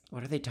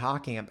 what are they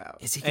talking about?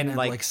 Is he gonna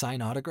like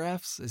sign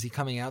autographs? Is he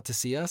coming out to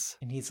see us?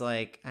 And he's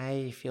like,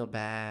 I feel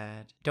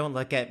bad. Don't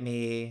look at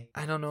me.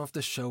 I don't know if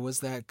the show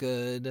was that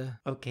good.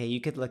 Okay, you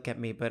could look at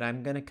me, but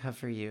I'm gonna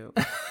cover you.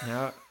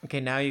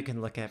 Now you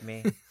can look at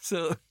me.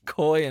 So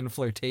coy and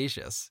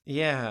flirtatious.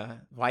 Yeah.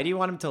 Why do you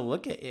want him to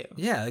look at you?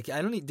 Yeah, like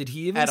I don't need. Did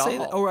he even say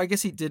that? Oh, I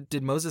guess he did.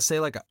 Did Moses say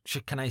like,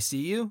 "Can I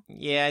see you?"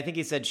 Yeah, I think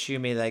he said, "Shew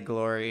me thy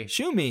glory."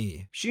 Shew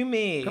me. Shew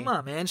me. Come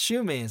on, man.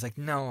 Shew me. It's like,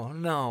 no.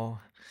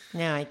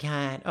 No, I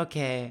can't.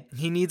 Okay.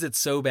 He needs it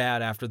so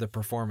bad after the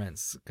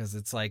performance because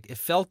it's like, it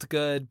felt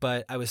good,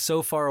 but I was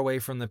so far away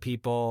from the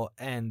people,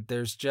 and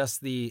there's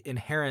just the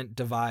inherent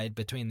divide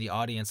between the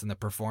audience and the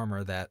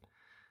performer that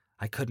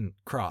I couldn't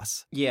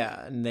cross.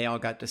 Yeah, and they all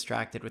got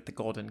distracted with the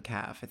golden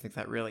calf. I think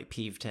that really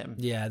peeved him.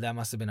 Yeah, that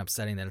must have been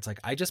upsetting that it's like,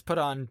 I just put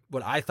on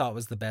what I thought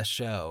was the best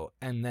show,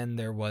 and then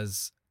there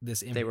was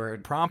this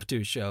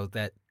impromptu show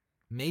that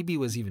maybe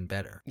was even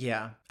better.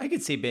 Yeah, I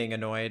could see being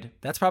annoyed.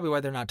 That's probably why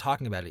they're not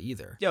talking about it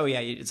either. Oh yeah,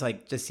 it's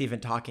like just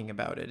even talking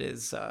about it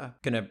is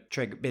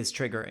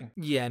triggering.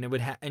 Yeah, and it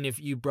would and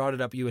if you brought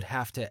it up, you would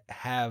have to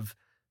have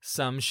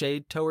some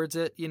shade towards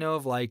it,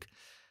 of like,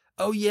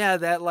 oh yeah,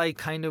 that like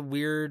kind of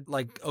weird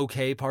like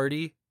okay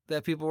party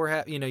that people were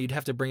having. You'd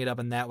have to bring it up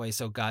in that way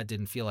so God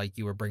didn't feel like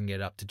you were bringing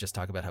it up to just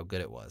talk about how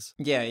good it was.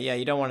 Yeah,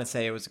 you don't want to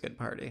say it was a good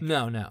party.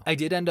 No. I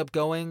did end up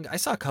going. I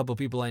saw a couple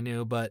people I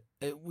knew, but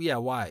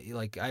why?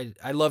 Like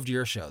I loved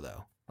your show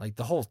though. Like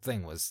the whole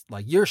thing was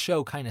like your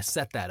show kind of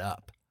set that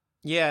up.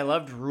 Yeah, I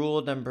loved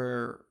rule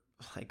number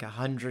like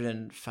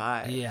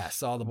 105. Yeah,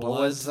 saw the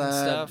bloods and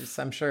stuff.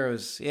 I'm sure it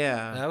was,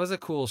 yeah. That was a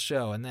cool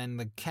show. And then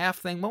the calf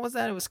thing, what was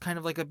that? It was kind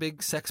of like a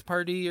big sex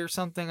party or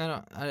something. I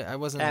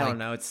don't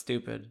know. It's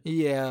stupid.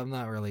 Yeah, I'm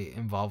not really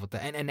involved with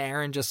that. And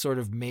Aaron just sort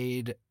of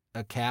made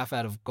a calf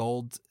out of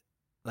gold.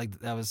 Like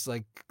that was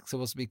like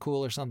supposed to be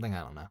cool or something.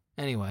 I don't know.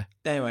 Anyway,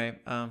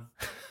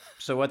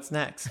 so what's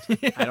next?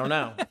 I don't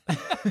know.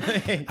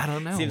 I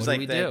don't know. Seems what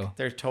like do we do?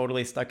 They're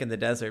totally stuck in the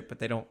desert, but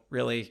they don't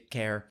really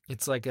care.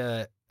 It's like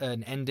an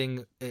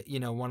ending,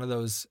 one of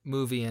those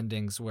movie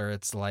endings where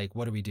it's like,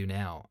 what do we do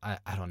now?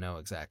 I don't know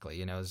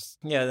exactly.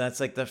 Yeah, that's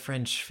like the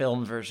French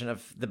film version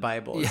of the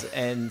Bible.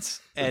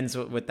 Ends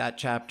with that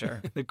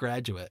chapter. The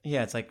Graduate.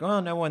 Yeah, it's like,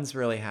 well, no one's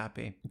really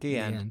happy. The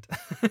end.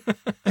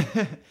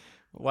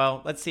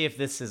 Well, let's see if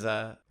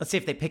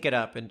they pick it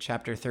up in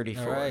chapter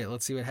 34. All right,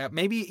 let's see what happens.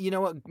 Maybe,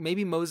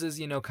 maybe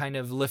Moses, kind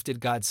of lifted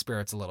God's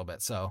spirits a little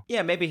bit. So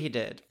yeah, maybe he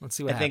did. Let's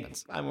see what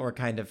happens. I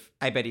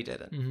bet he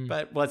didn't,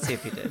 but let's see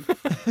if he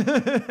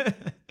did.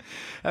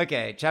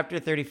 Okay, chapter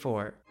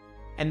 34.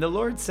 And the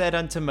Lord said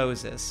unto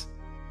Moses,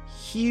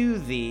 Hew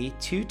thee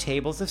 2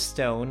 tables of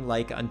stone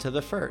like unto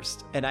the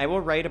first, and I will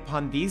write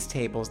upon these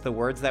tables the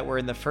words that were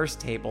in the first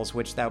tables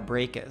which thou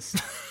breakest.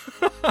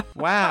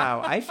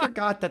 Wow, I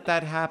forgot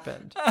that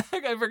happened.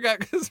 I forgot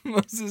because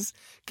Moses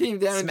came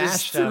down and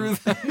just threw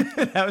them.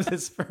 That was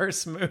his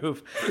first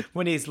move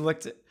when he's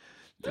looked at...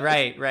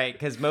 Right,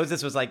 because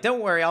Moses was like,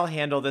 don't worry, I'll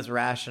handle this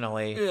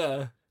rationally.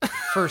 Yeah.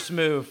 First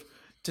move,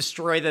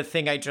 destroy the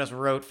thing I just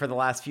wrote for the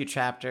last few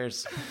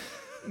chapters.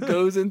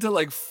 Goes into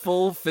like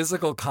full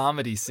physical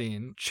comedy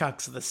scene.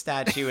 Chucks the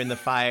statue in the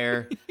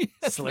fire.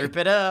 Slurp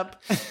it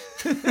up.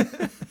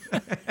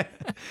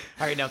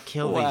 All right, now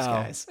kill these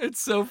guys.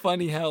 It's so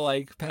funny how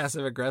like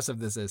passive aggressive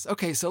this is.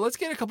 Okay, so let's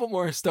get a couple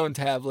more stone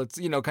tablets,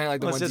 kind of like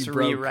the ones you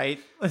broke.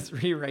 Let's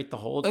rewrite the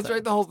whole thing. Let's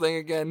write the whole thing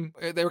again.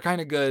 They were kind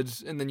of good,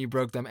 and then you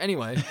broke them.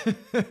 Anyway.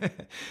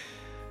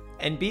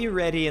 And be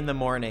ready in the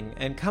morning,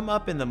 and come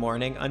up in the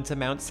morning unto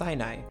Mount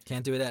Sinai.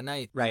 Can't do it at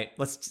night. Right.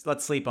 Let's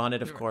sleep on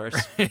it, of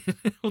course.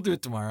 We'll do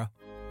it tomorrow.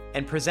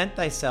 And present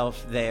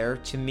thyself there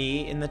to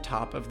me in the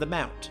top of the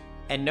mount.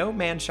 And no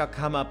man shall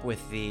come up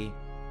with thee,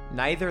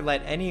 neither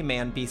let any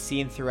man be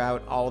seen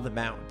throughout all the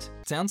mount.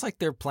 Sounds like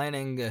they're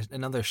planning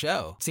another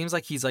show. Seems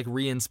like he's like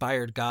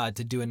re-inspired God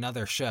to do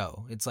another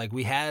show. It's like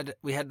we had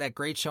that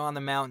great show on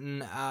the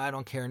mountain. I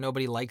don't care.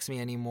 Nobody likes me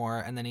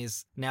anymore. And then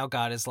now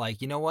God is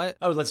like, you know what?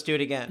 Oh, let's do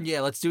it again.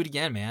 Yeah, let's do it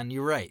again, man.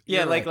 You're right.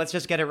 Yeah, let's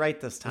just get it right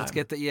this time. Let's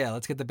get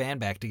the band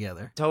back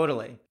together.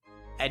 Totally.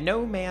 And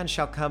no man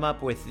shall come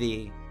up with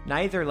thee,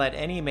 neither let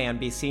any man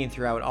be seen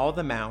throughout all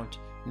the mount,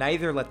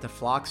 neither let the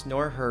flocks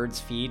nor herds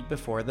feed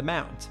before the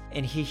mount.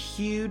 And he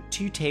hewed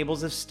 2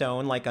 tables of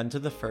stone like unto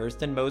the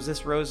first, and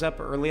Moses rose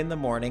up early in the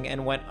morning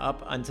and went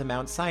up unto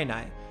Mount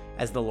Sinai,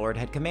 as the Lord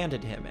had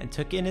commanded him, and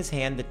took in his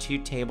hand the 2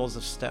 tables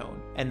of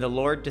stone. And the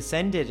Lord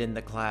descended in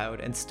the cloud,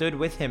 and stood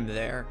with him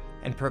there,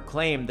 and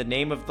proclaimed the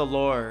name of the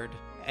Lord.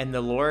 And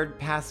the Lord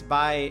passed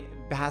by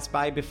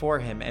before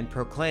him, and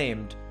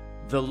proclaimed,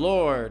 The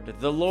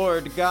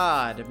Lord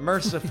God,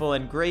 merciful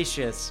and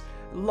gracious,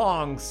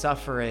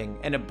 long-suffering,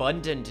 and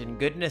abundant in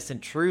goodness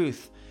and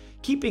truth,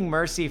 keeping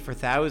mercy for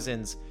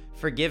thousands,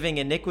 forgiving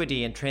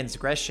iniquity and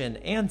transgression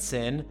and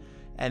sin,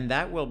 and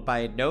that will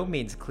by no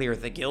means clear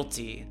the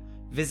guilty,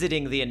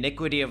 visiting the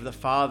iniquity of the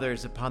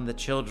fathers upon the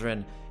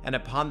children, and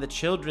upon the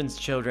children's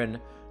children,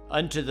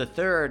 unto the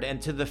 3rd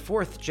and to the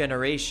 4th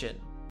generation.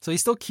 So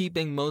he's still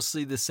keeping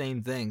mostly the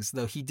same things,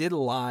 though he did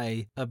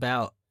lie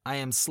about I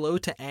am slow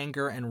to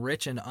anger and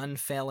rich in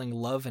unfailing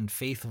love and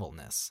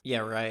faithfulness. Yeah,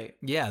 right.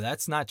 Yeah,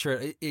 that's not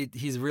true.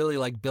 He's really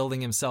like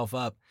building himself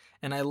up.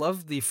 And I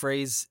love the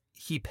phrase,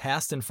 he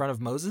passed in front of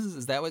Moses.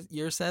 Is that what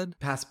yours said?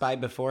 Passed by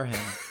before him.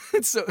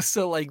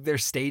 So like their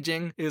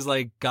staging is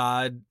like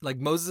God, like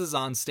Moses is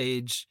on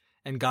stage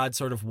and God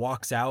sort of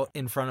walks out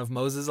in front of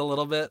Moses a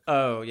little bit.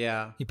 Oh,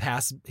 yeah. He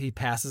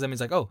passes him.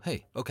 He's like, oh,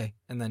 hey, okay.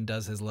 And then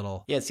does his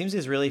little... Yeah, it seems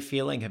he's really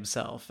feeling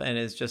himself and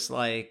is just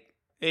like,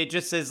 it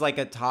just is like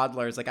a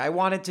toddler. It's like, I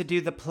wanted to do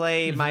the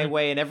play my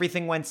way and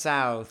everything went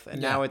south.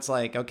 And now it's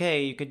like,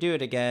 okay, you could do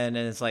it again.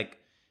 And it's like,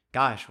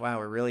 gosh, wow,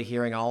 we're really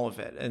hearing all of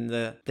it. And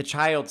the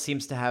child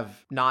seems to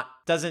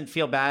doesn't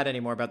feel bad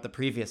anymore about the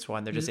previous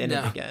one. They're just in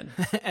it again.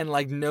 And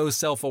like no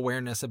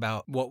self-awareness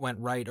about what went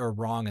right or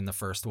wrong in the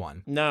first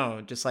one.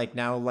 No, just like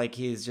now, like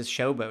he's just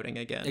showboating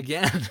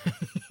again.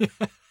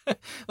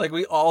 Like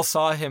we all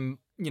saw him,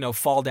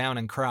 fall down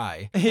and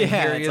cry.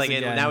 Yeah, it's like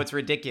now it's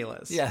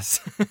ridiculous.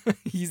 Yes.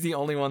 He's the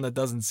only one that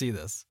doesn't see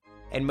this.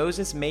 And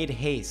Moses made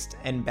haste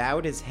and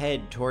bowed his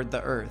head toward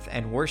the earth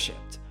and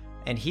worshipped.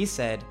 And he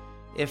said,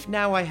 if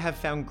now I have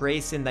found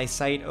grace in thy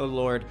sight, O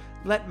Lord,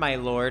 let my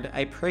Lord,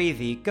 I pray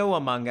thee, go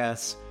among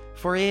us.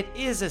 For it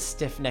is a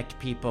stiff-necked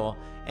people,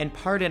 and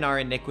pardon our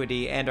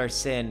iniquity and our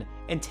sin,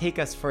 and take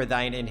us for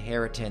thine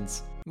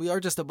inheritance. We are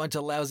just a bunch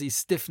of lousy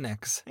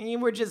stiff-necks. I mean,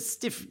 we're just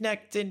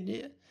stiff-necked,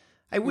 and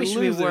I wish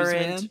we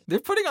weren't. Man. They're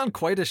putting on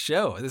quite a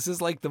show. This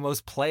is like the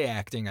most play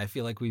acting I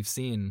feel like we've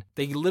seen.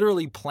 They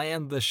literally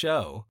planned the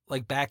show,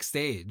 like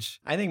backstage.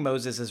 I think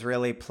Moses is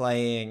really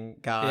playing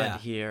God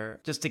here,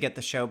 just to get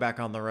the show back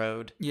on the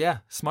road. Yeah,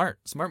 smart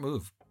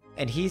move.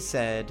 And he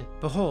said,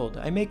 behold,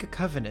 I make a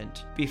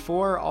covenant.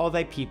 Before all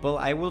thy people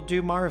I will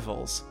do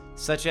marvels,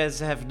 such as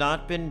have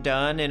not been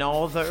done in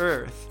all the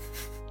earth.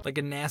 Like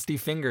a nasty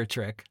finger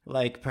trick.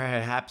 Like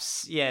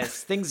perhaps,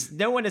 yes, things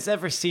no one has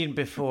ever seen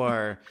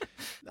before.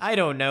 I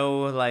don't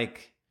know,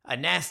 like a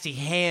nasty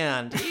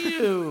hand.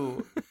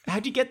 Ew.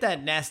 How'd you get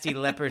that nasty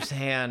leper's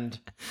hand?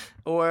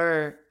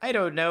 Or, I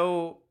don't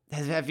know,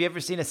 have you ever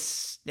seen a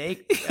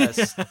snake,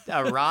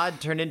 a rod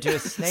turn into a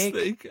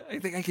snake? I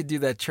think I could do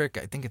that trick.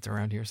 I think it's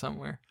around here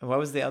somewhere. What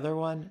was the other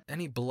one?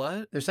 Any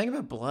blood? They're saying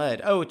about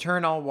blood. Oh,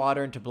 turn all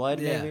water into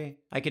blood, maybe?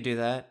 I could do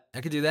that. I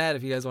could do that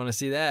if you guys want to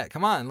see that.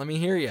 Come on, let me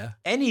hear you.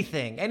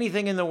 Anything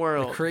in the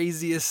world. The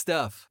craziest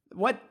stuff.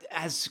 What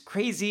as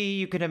crazy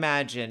you can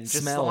imagine,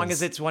 just as long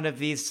as it's one of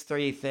these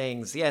three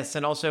things. Yes,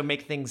 and also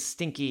make things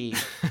stinky.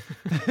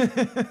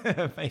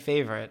 My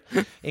favorite,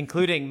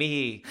 including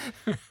me.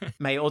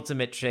 My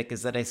ultimate trick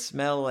is that I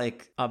smell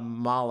like a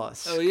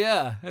mollusk. Oh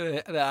yeah,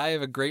 I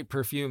have a great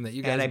perfume that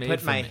you guys made for me. And I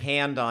put my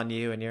hand on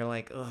you, and you're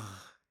like,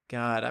 oh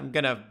God, I'm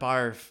gonna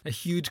barf. A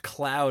huge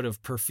cloud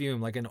of perfume,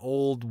 like an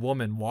old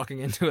woman walking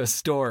into a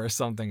store or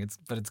something.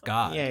 But it's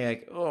God. Yeah, you're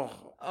like, oh,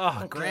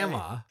 okay.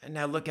 Grandma. And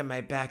now look at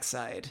my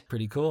backside.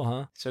 Pretty cool,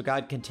 huh? So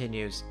God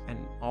continues, and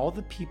all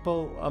the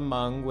people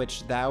among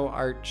which thou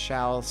art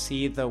shall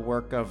see the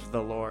work of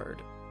the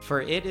Lord.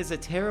 For it is a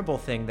terrible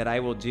thing that I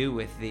will do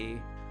with thee.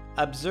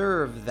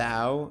 Observe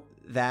thou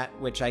that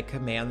which I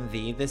command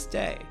thee this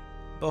day.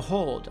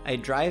 Behold, I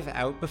drive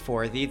out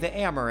before thee the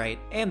Amorite,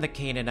 and the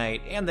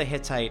Canaanite, and the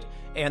Hittite,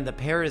 and the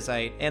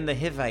Perizzite, and the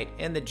Hivite,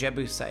 and the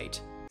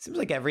Jebusite. Seems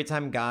like every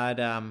time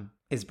God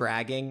is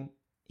bragging,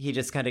 he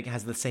just kind of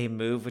has the same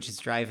move, which is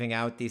driving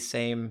out these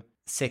same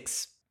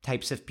 6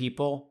 types of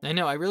people. I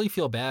know, I really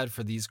feel bad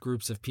for these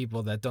groups of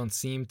people that don't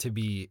seem to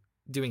be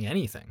doing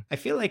anything. I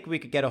feel like we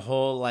could get a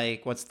whole,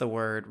 like, what's the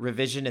word,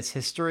 revisionist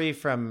history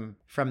from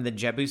the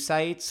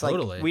Jebusites.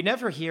 Totally. Like, we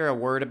never hear a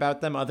word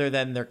about them other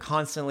than they're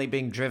constantly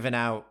being driven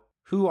out.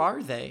 Who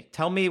are they?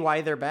 Tell me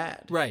why they're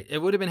bad. Right. It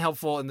would have been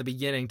helpful in the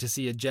beginning to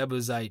see a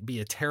Jebusite be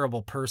a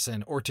terrible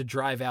person or to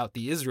drive out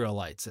the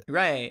Israelites.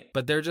 Right.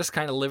 But they're just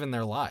kind of living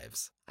their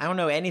lives. I don't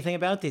know anything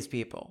about these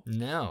people.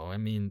 No, I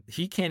mean,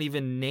 he can't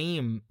even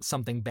name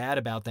something bad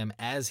about them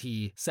as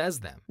he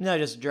says them. No,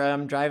 just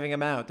I'm driving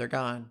them out. They're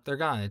gone. They're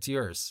gone. It's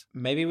yours.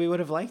 Maybe we would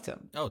have liked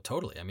them. Oh,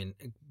 totally. I mean,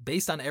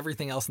 based on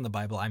everything else in the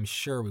Bible, I'm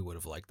sure we would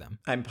have liked them.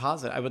 I'm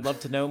positive. I would love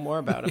to know more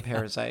about a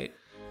Perizzite.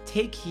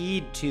 Take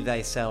heed to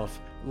thyself,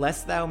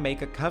 lest thou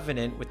make a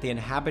covenant with the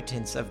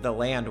inhabitants of the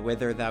land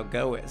whither thou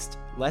goest,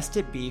 lest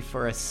it be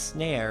for a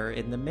snare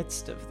in the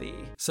midst of thee.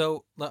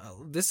 So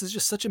this is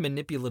just such a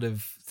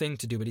manipulative thing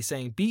to do, but he's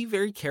saying, be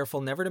very careful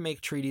never to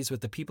make treaties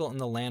with the people in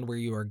the land where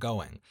you are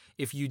going.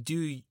 If you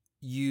do,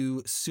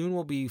 you soon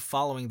will be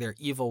following their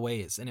evil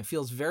ways. And it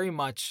feels very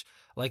much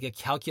like a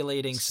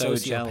calculating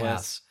sociopath.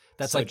 Jealous.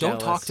 That's so like, jealous.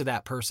 Don't talk to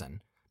that person.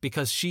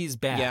 Because she's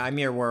bad. Yeah, I'm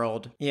your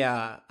world.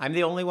 Yeah, I'm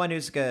the only one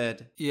who's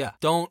good. Yeah,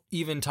 don't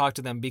even talk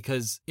to them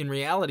because in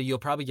reality, you'll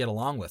probably get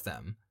along with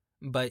them.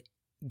 But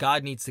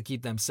God needs to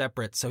keep them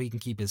separate so he can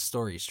keep his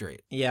story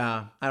straight.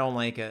 Yeah, I don't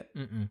like it.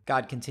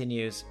 God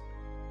continues,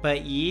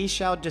 but ye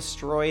shall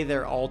destroy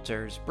their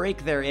altars,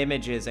 break their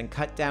images, and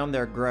cut down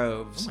their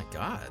groves. Oh my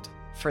God.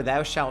 For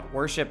thou shalt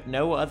worship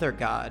no other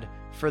God,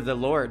 for the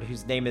Lord,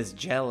 whose name is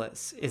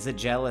jealous, is a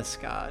jealous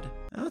God.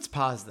 Now let's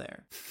pause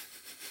there.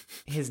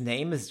 His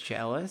name is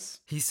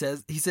jealous? He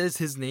says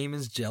his name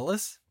is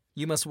jealous?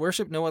 You must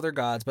worship no other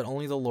gods, but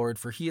only the Lord,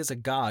 for he is a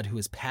God who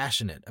is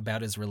passionate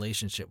about his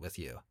relationship with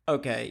you.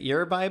 Okay,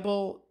 your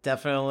Bible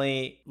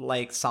definitely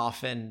like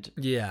softened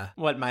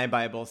what my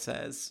Bible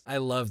says. I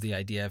love the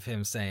idea of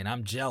him saying,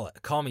 I'm jealous.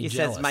 Call me he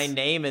jealous. He says, my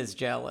name is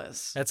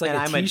jealous. That's like and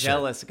a I'm t-shirt. A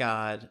jealous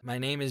God. My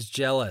name is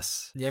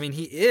jealous. I mean,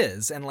 he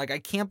is. And like, I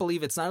can't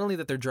believe it's not only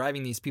that they're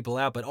driving these people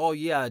out, but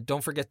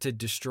don't forget to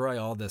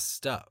destroy all this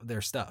stuff,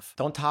 their stuff.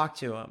 Don't talk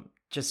to them.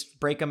 Just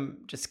break them.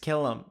 Just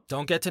kill them.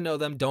 Don't get to know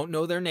them. Don't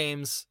know their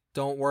names.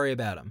 Don't worry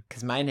about them.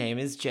 Because my name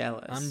is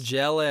jealous. I'm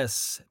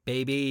jealous,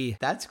 baby.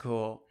 That's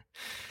cool.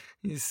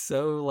 He's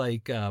so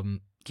like,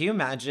 Can you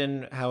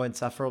imagine how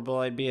insufferable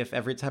I'd be if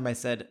every time I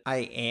said I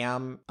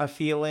am a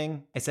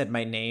feeling, I said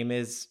my name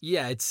is?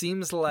 Yeah, it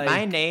seems like...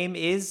 My name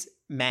is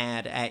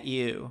mad at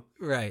you.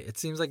 Right. It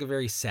seems like a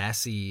very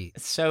sassy...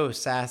 It's so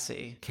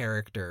sassy.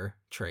 ...character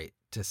trait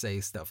to say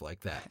stuff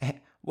like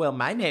that. Well,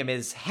 my name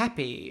is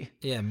Happy.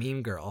 Yeah,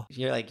 Mean Girl.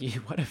 You're like,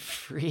 what a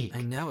freak.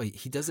 I know.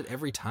 He does it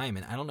every time,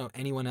 and I don't know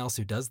anyone else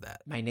who does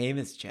that. My name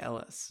is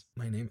Jealous.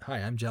 Hi,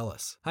 I'm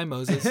jealous. Hi,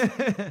 Moses.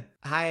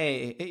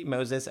 Hi,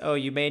 Moses. Oh,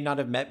 you may not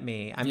have met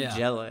me. I'm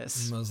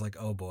jealous. And Moses like,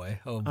 oh boy.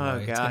 Oh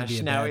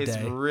gosh, now he's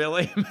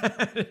really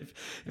mad.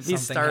 If he's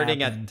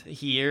starting at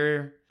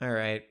here. All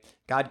right.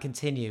 God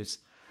continues.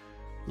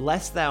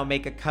 Lest thou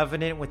make a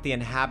covenant with the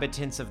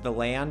inhabitants of the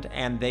land,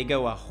 and they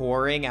go a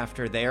whoring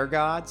after their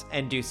gods,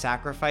 and do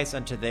sacrifice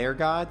unto their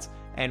gods,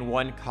 and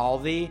one call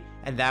thee,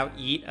 and thou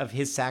eat of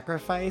his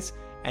sacrifice,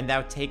 and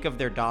thou take of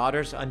their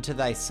daughters unto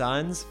thy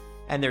sons,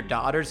 and their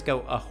daughters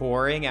go a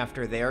whoring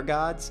after their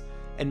gods,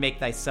 and make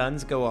thy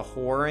sons go a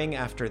whoring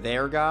after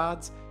their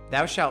gods,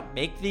 thou shalt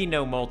make thee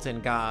no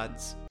molten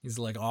gods. He's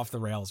like off the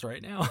rails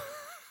right now.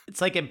 It's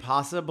like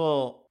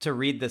impossible to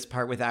read this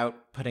part without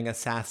putting a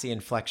sassy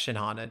inflection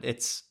on it.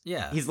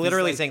 He's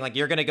literally saying like,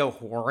 you're going to go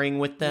whoring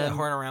with them. Yeah,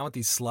 whoring around with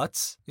these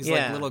sluts. These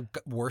like little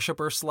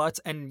worshiper sluts.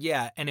 And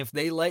and if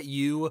they let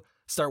you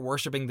start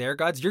worshiping their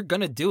gods, you're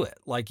going to do it.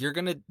 Like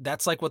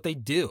that's like what they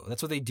do.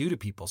 That's what they do to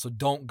people. So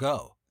don't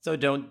go. So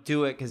don't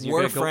do it because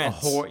you're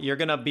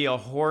going to be a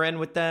whoring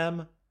with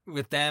them.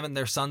 With them and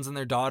their sons and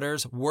their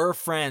daughters. We're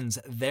friends.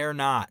 They're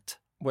not.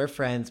 We're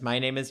friends. My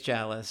name is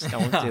Jealous.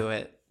 Don't do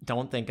it.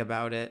 Don't think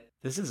about it.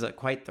 This is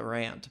quite the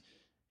rant.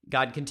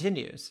 God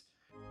continues.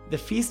 The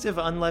feast of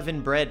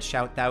unleavened bread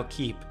shalt thou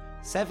keep.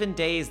 7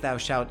 days thou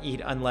shalt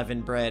eat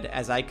unleavened bread,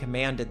 as I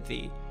commanded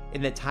thee,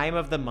 in the time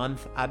of the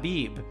month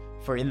Abib.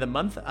 For in the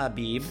month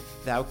Abib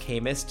thou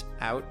camest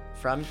out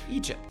from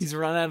Egypt. He's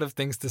run out of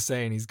things to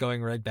say, and he's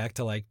going right back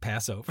to like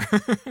Passover.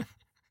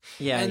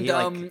 Yeah,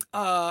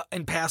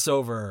 and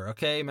Passover.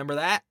 Okay, remember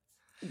that?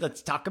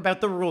 Let's talk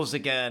about the rules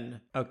again.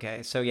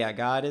 Okay, so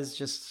God is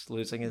just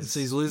losing his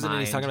So he's losing mind.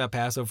 And he's talking about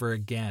Passover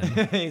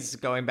again. He's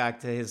going back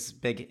to his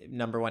big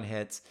number one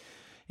hits.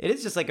 It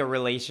is just like a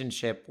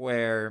relationship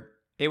where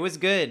it was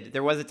good.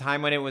 There was a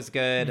time when it was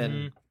good,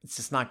 and it's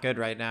just not good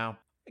right now.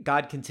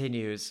 God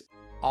continues,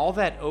 all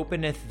that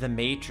openeth the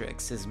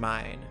matrix is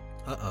mine.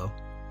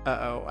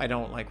 Uh-oh, I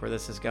don't like where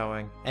this is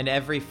going. And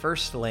every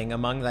firstling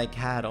among thy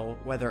cattle,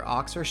 whether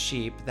ox or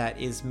sheep, that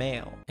is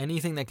male.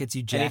 Anything that gets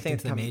you jacked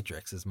into the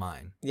matrix is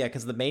mine. Yeah,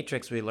 because the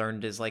matrix we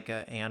learned is like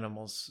an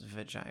animal's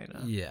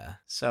vagina. Yeah.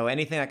 So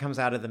anything that comes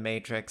out of the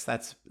matrix,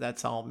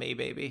 that's all me,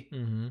 baby.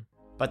 Mm-hmm.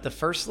 But the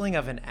firstling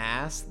of an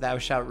ass thou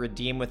shalt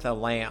redeem with a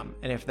lamb,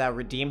 and if thou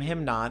redeem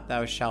him not,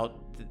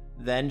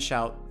 then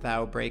shalt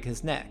thou break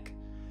his neck.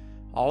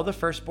 All the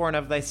firstborn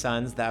of thy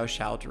sons thou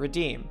shalt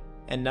redeem,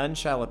 and none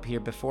shall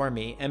appear before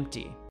me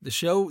empty. This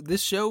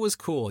show was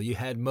cool. You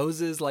had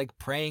Moses like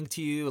praying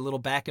to you a little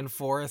back and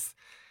forth,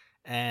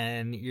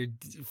 and you're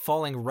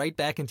falling right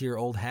back into your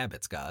old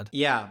habits, God.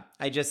 Yeah,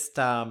 I just,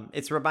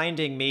 it's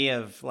reminding me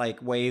of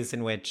like ways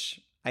in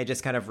which I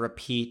just kind of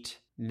repeat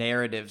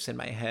narratives in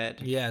my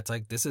head. Yeah, it's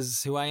like, this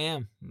is who I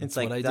am. It's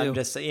like, what I do. I'm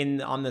just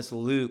on this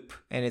loop,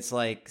 and it's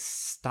like,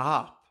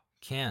 stop.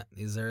 Can't.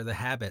 These are the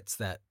habits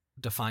that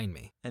define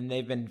me. And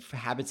they've been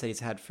habits that he's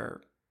had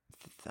for,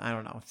 I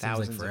don't know,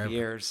 thousands of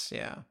years.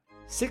 Yeah.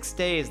 6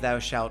 days thou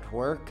shalt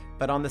work,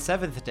 but on the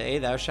 7th day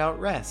thou shalt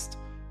rest.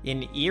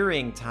 In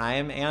earing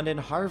time and in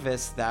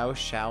harvest thou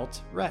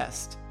shalt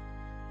rest.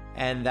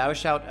 And thou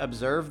shalt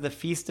observe the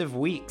feast of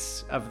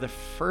weeks, of the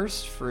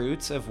first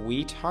fruits of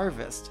wheat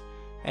harvest,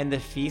 and the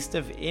feast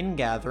of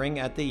ingathering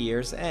at the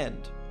year's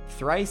end.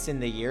 Thrice in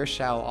the year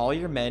shall all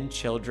your men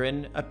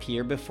children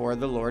appear before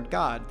the Lord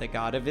God, the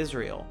God of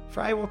Israel.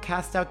 For I will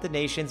cast out the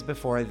nations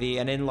before thee,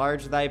 and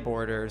enlarge thy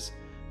borders.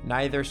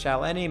 Neither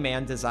shall any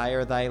man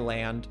desire thy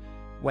land,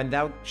 when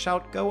thou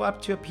shalt go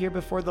up to appear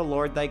before the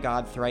Lord thy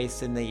God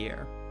thrice in the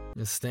year.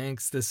 This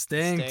stinks.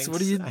 What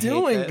are you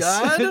doing,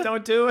 God?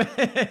 Don't do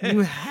it.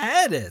 You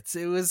had it.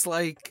 It was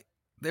like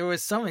there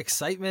was some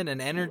excitement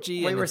and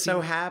energy. We were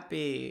so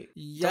happy.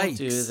 Yikes. Don't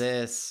do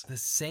this. The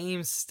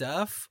same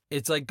stuff.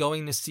 It's like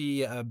going to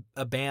see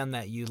a band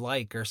that you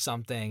like or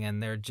something,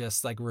 and they're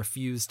just like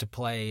refuse to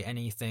play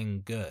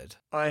anything good.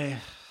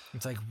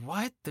 It's like,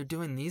 what? They're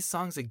doing these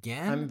songs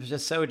again? I'm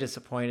just so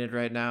disappointed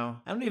right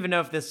now. I don't even know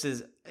if this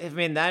is. I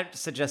mean, that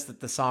suggests that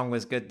the song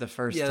was good the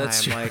first time.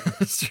 That's true. Like,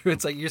 that's true.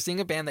 It's like you're seeing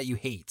a band that you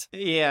hate.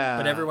 Yeah.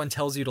 But everyone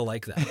tells you to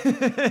like them.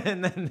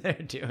 And then they're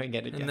doing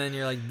it again. And then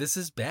you're like, this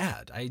is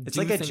bad. It's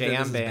like a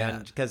jam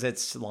band because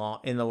it's long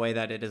in the way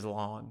that it is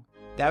long.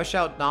 Thou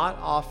shalt not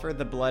offer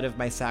the blood of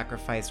my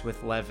sacrifice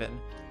with leaven,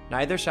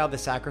 neither shall the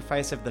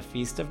sacrifice of the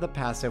feast of the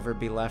Passover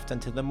be left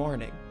unto the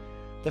morning.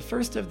 The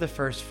first of the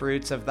first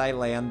fruits of thy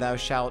land thou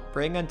shalt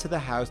bring unto the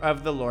house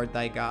of the Lord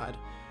thy God.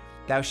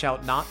 Thou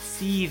shalt not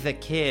see the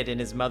kid in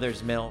his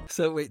mother's milk.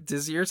 So wait,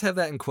 does yours have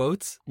that in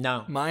quotes?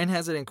 No. Mine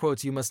has it in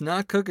quotes. You must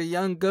not cook a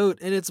young goat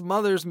in its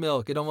mother's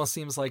milk. It almost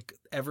seems like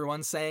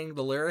everyone's saying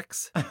the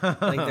lyrics.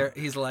 Like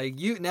he's like,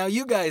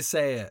 you guys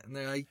say it. And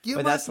they're like,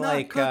 you must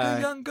not cook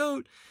a young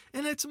goat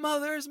in its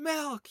mother's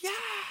milk. Yeah.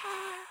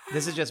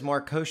 This is just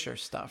more kosher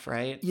stuff,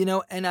 right? You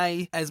know, and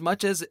as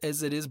much as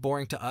it is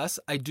boring to us,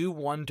 I do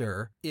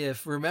wonder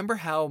remember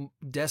how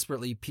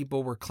desperately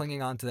people were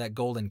clinging on to that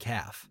golden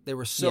calf. They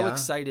were so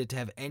excited to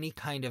have any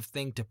kind of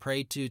thing to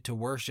pray to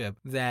worship,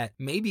 that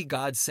maybe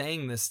God's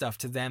saying this stuff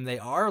to them. They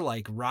are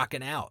like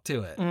rocking out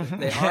to it. Mm-hmm.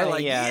 They are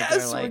like,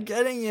 yes, we're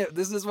getting it.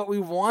 This is what we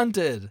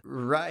wanted.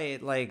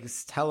 Right. Like,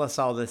 tell us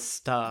all this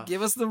stuff.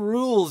 Give us the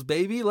rules,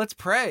 baby. Let's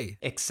pray.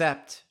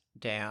 Except,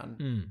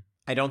 Dan,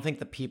 I don't think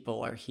the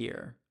people are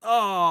here.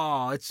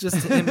 Oh, it's just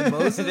him and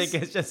Moses? I think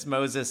it's just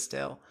Moses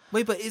still.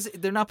 Wait, but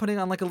they're not putting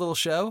on like a little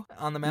show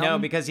on the mountain? No,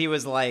 because he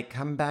was like,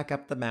 come back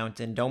up the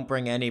mountain. Don't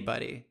bring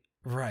anybody.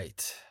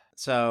 Right.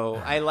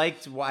 So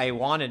I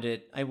wanted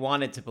it. I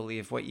wanted to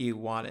believe what you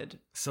wanted.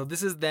 So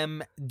this is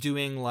them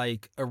doing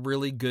like a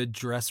really good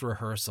dress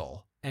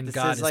rehearsal. And this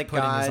God is like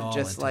putting God his all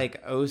just into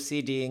like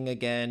OCDing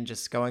again,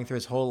 just going through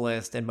his whole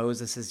list, and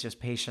Moses is just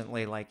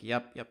patiently like,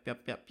 yep.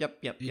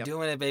 You're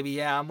doing it, baby.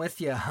 Yeah, I'm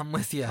with you.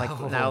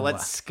 Like, now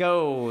let's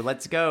go.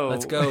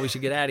 We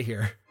should get out of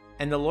here.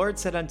 And the Lord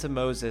said unto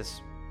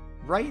Moses,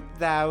 write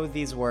thou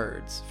these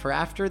words, for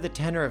after the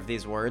tenor of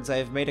these words I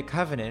have made a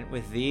covenant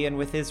with thee and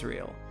with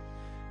Israel.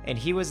 And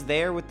he was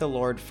there with the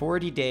Lord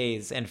 40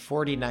 days and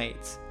 40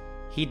 nights.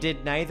 He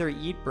did neither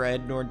eat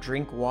bread nor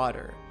drink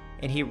water.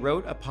 And he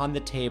wrote upon the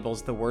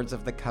tables the words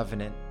of the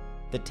covenant,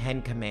 the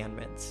 10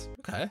 Commandments.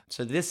 Okay.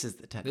 So this is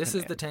the 10 Commandments.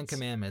 This is the 10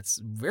 Commandments.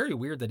 Very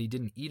weird that he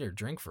didn't eat or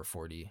drink for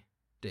 40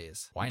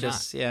 days. Why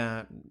not?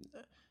 Yeah.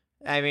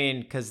 I mean,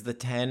 because the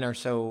 10 are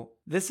so...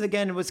 This,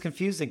 again, was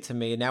confusing to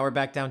me. Now we're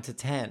back down to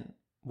 10.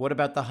 What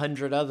about the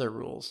 100 other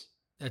rules?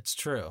 It's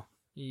true.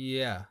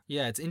 Yeah.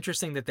 It's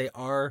interesting that they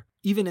are,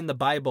 even in the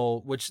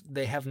Bible, which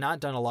they have not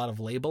done a lot of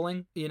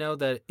labeling, they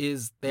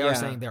are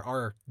saying there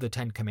are the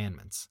 10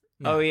 Commandments.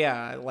 No. Oh,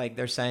 yeah, like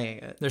they're saying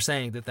it. They're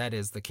saying that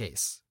is the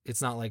case.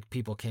 It's not like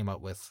people came up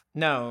with...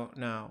 No.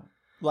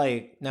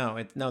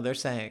 They're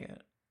saying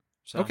it.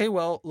 So. Okay,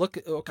 well, look,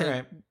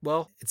 right.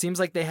 Well, it seems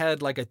like they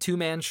had like a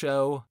 2-man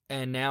show,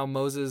 and now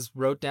Moses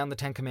wrote down the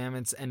 10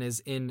 Commandments and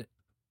is in,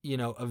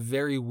 a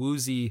very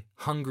woozy,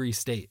 hungry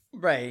state.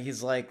 Right,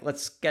 he's like,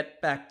 let's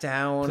get back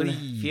down.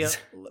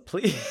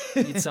 Please.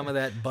 Eat some of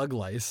that bug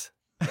lice.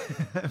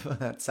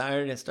 That's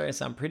starting to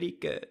sound pretty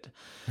good.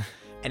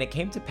 And it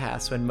came to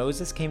pass when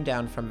Moses came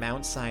down from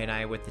Mount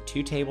Sinai with the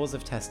 2 tables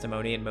of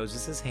testimony in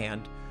Moses'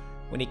 hand,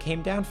 when he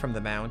came down from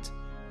the mount,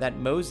 that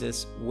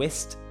Moses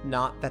wist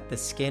not that the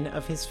skin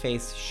of his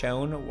face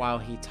shone while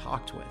he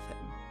talked with him.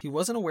 He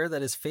wasn't aware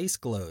that his face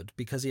glowed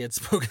because he had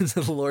spoken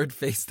to the Lord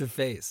face to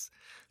face.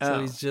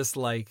 So he's just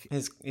like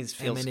his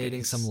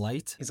emanating some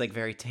light. He's like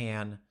very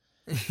tan.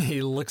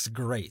 He looks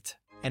great.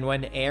 And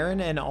when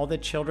Aaron and all the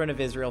children of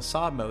Israel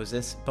saw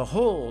Moses,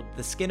 behold,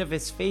 the skin of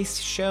his face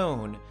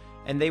shone,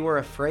 and they were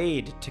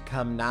afraid to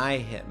come nigh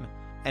him.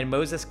 And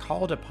Moses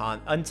called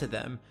unto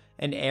them,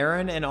 and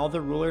Aaron and all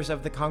the rulers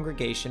of the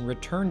congregation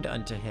returned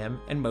unto him,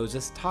 and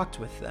Moses talked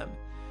with them.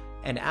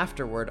 And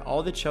afterward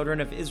all the children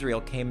of Israel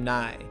came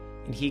nigh,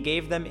 and he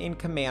gave them in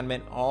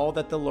commandment all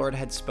that the Lord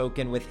had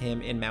spoken with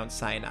him in Mount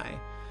Sinai.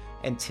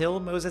 Until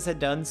Moses had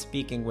done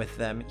speaking with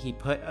them, he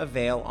put a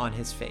veil on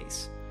his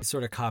face. He's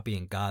sort of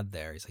copying God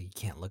there. He's like, you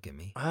can't look at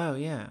me. Oh,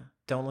 yeah.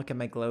 Don't look at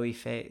my glowy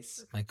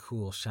face. My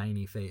cool,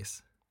 shiny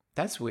face.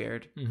 That's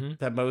weird. Mm-hmm.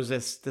 That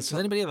Moses... Does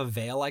anybody have a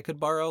veil I could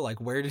borrow?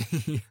 Like, where did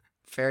he...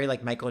 Very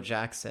like Michael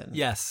Jackson.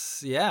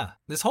 Yes, yeah.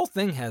 This whole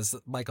thing has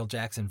Michael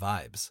Jackson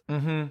vibes.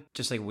 Mm-hmm.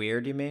 Just like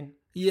weird, you mean?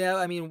 Yeah,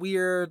 I mean,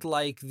 weird,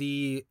 like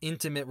the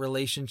intimate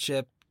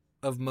relationship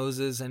of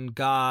Moses and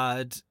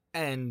God.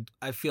 And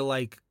I feel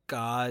like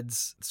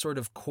God's sort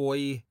of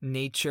coy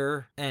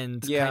nature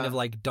and kind of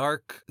like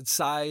dark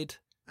side.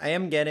 I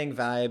am getting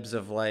vibes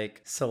of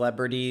like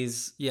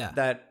celebrities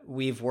that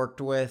we've worked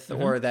with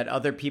or that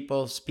other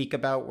people speak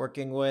about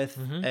working with.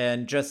 Mm-hmm.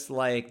 And just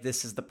like,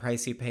 this is the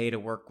price you pay to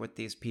work with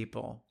these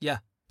people. Yeah,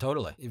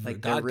 totally.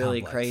 Like they're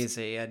really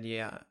crazy. And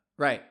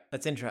right.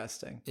 That's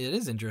interesting. It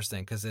is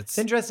interesting because it's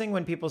interesting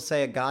when people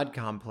say a God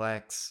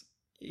complex.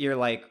 You're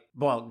like,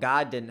 well,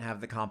 God didn't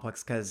have the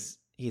complex because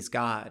he's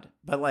God.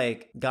 But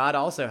like God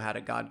also had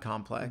a God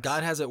complex.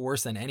 God has it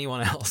worse than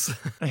anyone else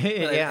that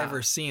I've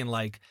ever seen.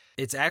 Like,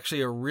 it's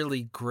actually a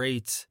really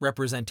great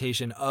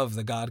representation of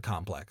the God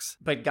complex.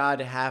 But God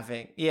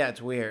having,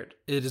 it's weird.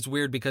 It is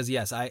weird because,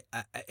 yes, I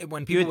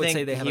when people would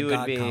say they have a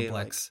God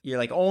complex. Like, you're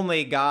like,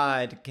 only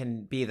God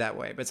can be that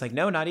way. But it's like,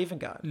 no, not even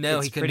God. No,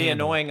 it's he couldn't pretty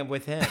handle annoying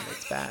with him.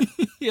 It's bad.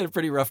 He had a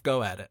pretty rough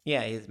go at it.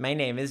 Yeah, my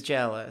name is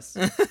jealous.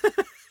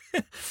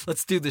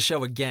 Let's do the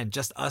show again,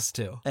 just us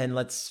two. And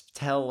let's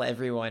tell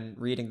everyone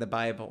reading the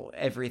Bible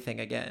everything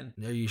again.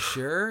 Are you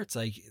sure? It's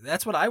like,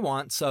 that's what I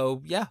want,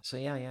 so yeah. So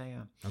yeah.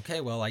 Okay,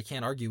 well, I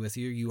can't argue with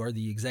you. You are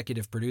the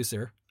executive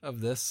producer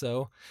of this,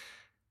 so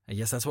I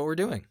guess that's what we're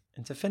doing.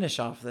 And to finish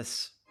off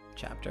this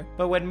chapter.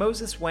 But when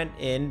Moses went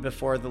in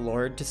before the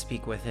Lord to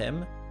speak with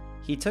him,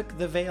 he took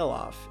the veil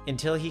off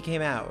until he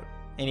came out.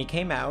 And he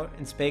came out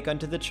and spake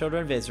unto the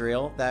children of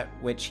Israel that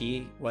which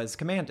he was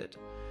commanded.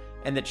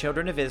 And the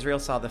children of Israel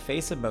saw the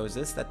face of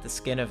Moses, that the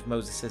skin of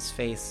Moses'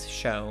 face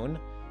shone.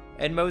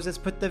 And Moses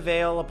put the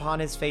veil upon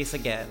his face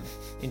again,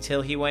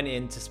 until he went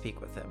in to speak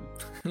with him.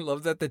 I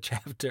love that the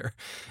chapter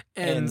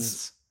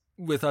ends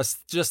with us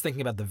just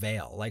thinking about the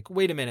veil. Like,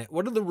 wait a minute,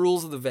 what are the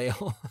rules of the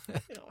veil?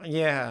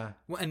 Yeah.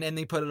 And then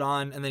he put it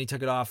on, and then he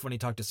took it off when he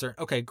talked to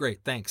certain... Okay,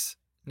 great, thanks.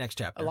 Next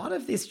chapter. A lot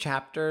of these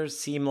chapters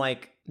seem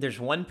like there's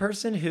one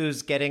person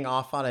who's getting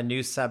off on a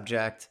new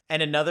subject,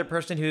 and another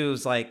person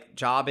whose, like,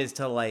 job is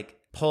to, like,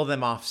 pull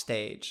them off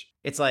stage.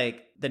 It's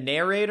like the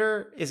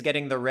narrator is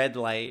getting the red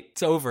light.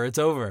 It's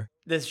over.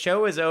 This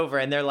show is over,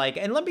 and they're like,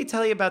 and let me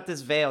tell you about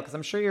this veil, because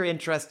I'm sure you're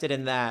interested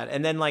in that.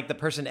 And then like the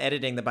person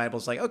editing the Bible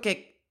is like,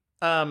 okay,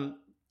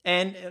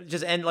 let's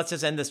just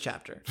end this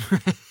chapter.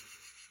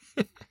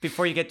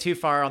 Before you get too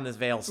far on this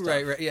veil stuff.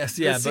 Right, yes,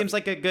 yeah. It seems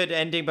like a good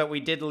ending, but we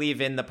did leave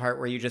in the part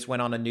where you just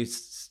went on a new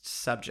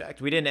subject.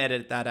 We didn't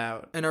edit that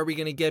out. And are we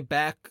going to get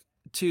back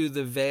to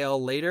the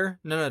veil later?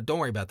 No, don't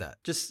worry about that.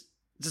 Just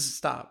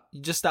stop.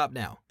 You just stop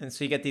now. And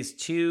so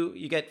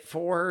you get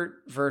 4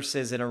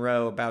 verses in a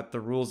row about the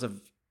rules of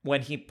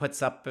when he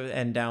puts up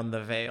and down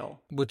the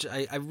veil. Which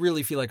I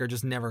really feel like are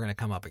just never going to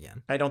come up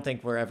again. I don't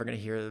think we're ever going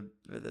to hear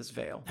this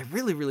veil. I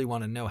really, really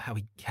want to know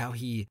how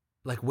he,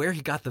 like, where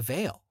he got the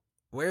veil.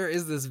 Where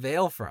is this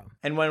veil from?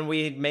 And when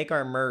we make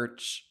our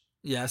merch...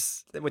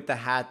 Yes. With the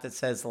hat that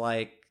says,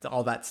 like,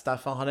 all that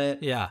stuff on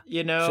it. Yeah.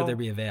 You know? Should there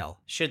be a veil?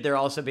 Should there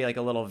also be, like,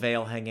 a little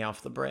veil hanging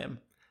off the brim?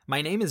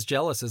 My name is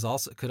jealous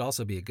could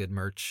also be a good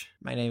merch.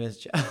 My name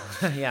is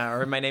yeah,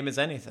 or my name is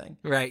anything.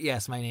 Right,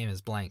 yes, my name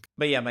is blank.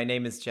 But yeah, my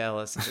name is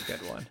jealous is a good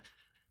one.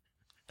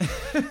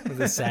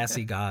 The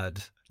sassy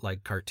God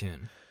like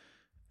cartoon.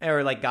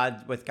 Or like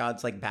God with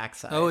God's like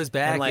backside. Oh, his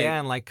back, and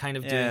and like kind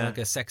of doing like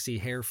a sexy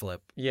hair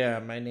flip. Yeah,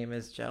 my name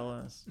is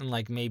jealous. And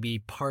like maybe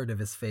part of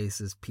his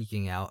face is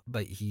peeking out,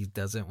 but he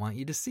doesn't want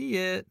you to see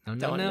it.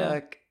 Don't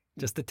look.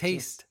 Just a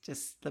taste.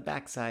 Just the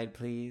backside,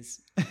 please.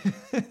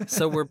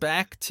 So we're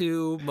back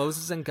to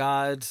Moses and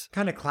God.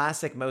 Kind of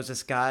classic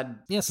Moses God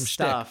some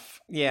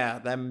stuff. Shtick. Yeah,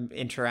 them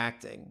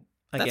interacting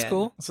again. That's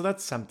cool. So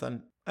that's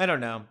something. I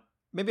don't know.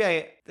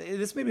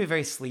 This made me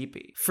very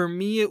sleepy. For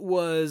me, it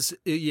was.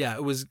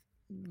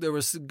 There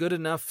was good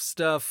enough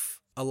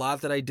stuff. A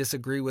lot that I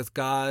disagree with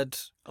God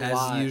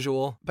as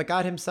usual. But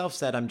God himself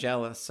said, I'm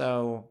jealous.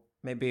 So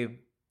maybe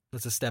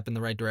that's a step in the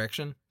right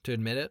direction to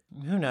admit it.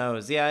 Who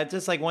knows? Yeah, it's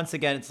just like, once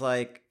again, it's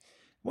like,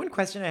 one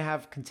question I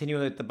have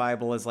continually with the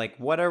Bible is like,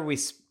 what are we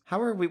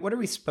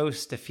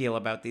supposed to feel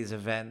about these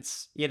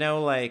events? You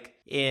know, like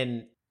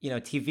in,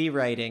 TV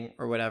writing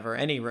or whatever,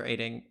 any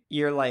writing,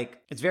 you're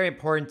like, it's very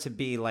important to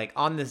be like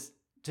on this,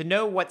 to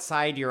know what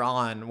side you're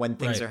on when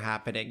things are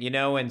happening,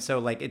 And so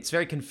like, it's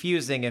very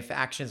confusing if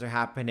actions are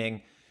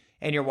happening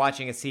and you're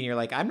watching a scene, you're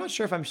like, I'm not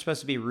sure if I'm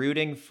supposed to be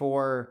rooting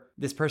for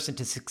this person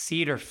to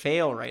succeed or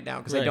fail right now,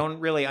 because I don't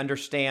really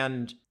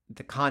understand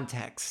the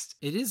context.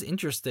 It is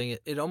interesting.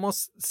 It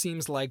almost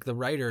seems like the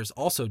writers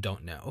also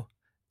don't know,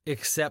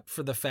 except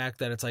for the fact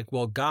that it's like,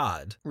 well,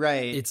 God.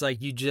 Right. It's like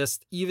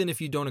even if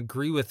you don't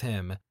agree with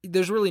him,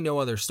 there's really no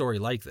other story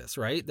like this,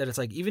 right? That it's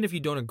like, even if you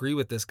don't agree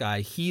with this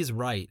guy, he's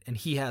right and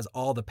he has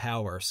all the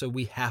power. So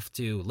we have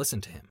to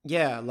listen to him.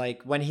 Yeah.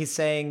 Like when he's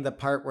saying the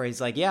part where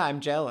he's like, yeah, I'm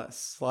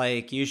jealous.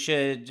 Like you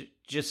should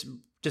just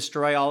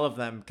destroy all of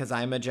them because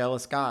I'm a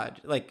jealous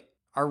God. Like,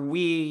 are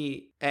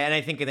we, and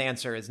I think the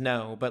answer is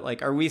no, but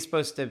like, are we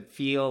supposed to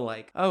feel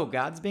like, oh,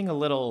 God's being a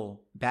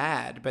little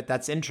bad, but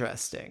that's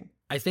interesting?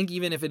 I think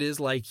even if it is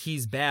like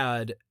he's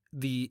bad,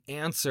 the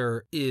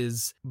answer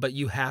is, but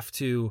you have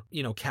to,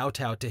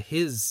 kowtow to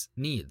his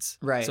needs.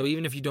 Right. So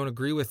even if you don't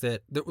agree with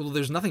it,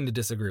 there's nothing to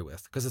disagree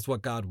with because it's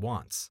what God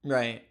wants.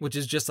 Right. Which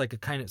is just like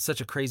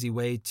such a crazy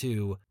way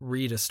to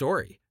read a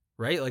story,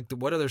 right? Like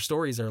what other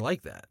stories are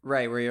like that?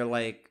 Right. Where you're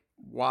like,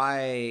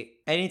 why?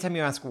 Anytime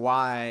you ask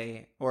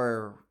why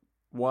or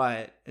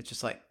what, it's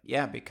just like,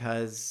 yeah,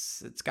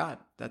 because it's God.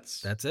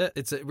 That's it.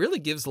 It really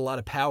gives a lot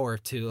of power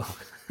to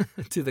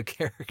to the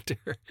character.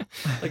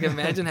 Like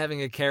imagine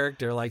having a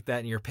character like that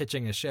and you're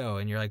pitching a show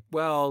and you're like,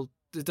 well,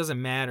 it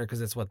doesn't matter because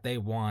it's what they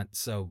want,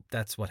 so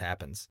that's what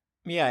happens.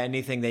 Yeah,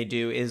 anything they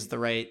do is the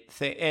right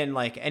thing. And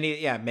like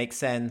makes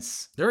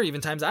sense. There are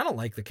even times I don't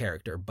like the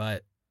character,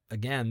 but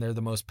again, they're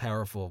the most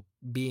powerful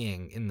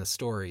being in the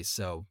story,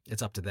 so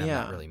it's up to them,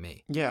 not really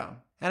me. Yeah.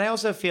 And I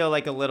also feel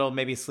like a little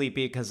maybe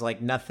sleepy because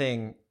like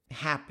nothing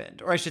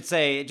happened. Or I should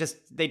say, just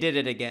they did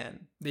it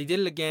again. They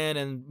did it again,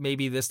 and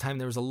maybe this time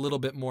there was a little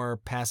bit more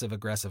passive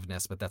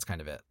aggressiveness, but that's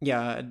kind of it.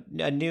 Yeah,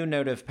 a new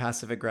note of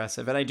passive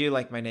aggressive. And I do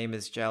like My Name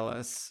is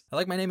Jealous. I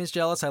like My Name is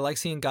Jealous. I like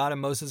seeing God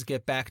and Moses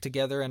get back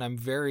together, and I'm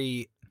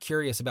very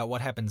curious about what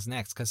happens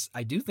next, because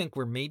I do think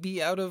we're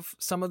maybe out of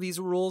some of these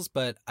rules,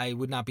 but I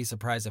would not be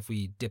surprised if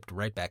we dipped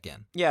right back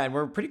in. Yeah, and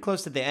we're pretty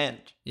close to the end.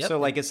 Yep. So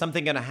like, is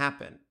something going to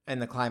happen in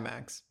the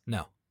climax?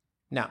 No.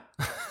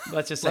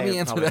 Let's just say Let me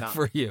answer that not.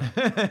 for you.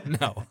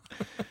 No.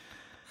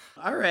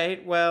 All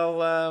right.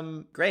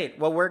 Well, great.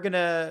 Well, we're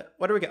gonna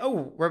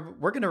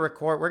we're gonna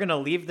record. We're gonna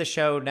leave the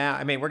show now.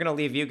 I mean, we're gonna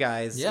leave you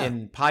guys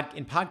in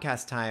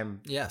podcast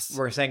time. Yes.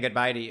 We're saying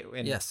goodbye to you.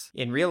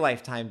 In real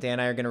life time, Dan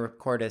and I are gonna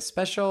record a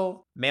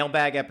special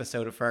mailbag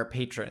episode for our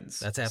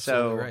patrons. That's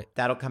absolutely right.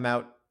 That'll come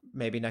out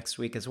maybe next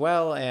week as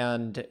well.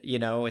 And,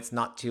 it's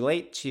not too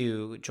late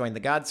to join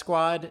the God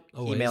Squad.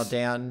 Always. Email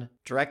Dan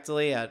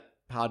directly at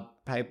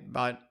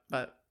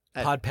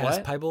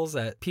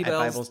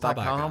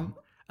podpastbibles@pbibles.com.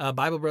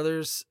 Bible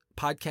Brothers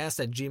Podcast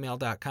at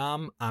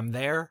gmail.com. I'm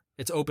there.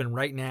 It's open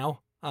right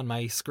now on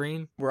my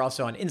screen. We're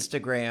also on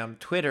Instagram,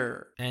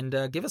 Twitter.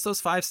 And give us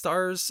those 5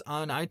 stars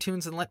on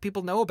iTunes and let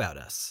people know about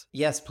us.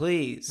 Yes,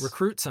 please.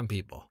 Recruit some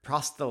people.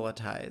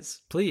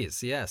 Proselytize.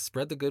 Please, yes.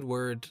 Spread the good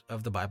word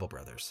of the Bible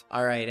Brothers.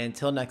 All right.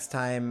 Until next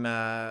time.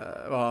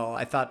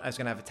 I thought I was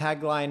going to have a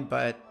tagline,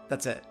 but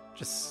that's it.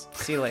 Just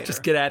see you later.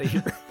 Just get out of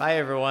here. Bye,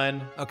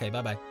 everyone. Okay,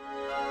 bye-bye.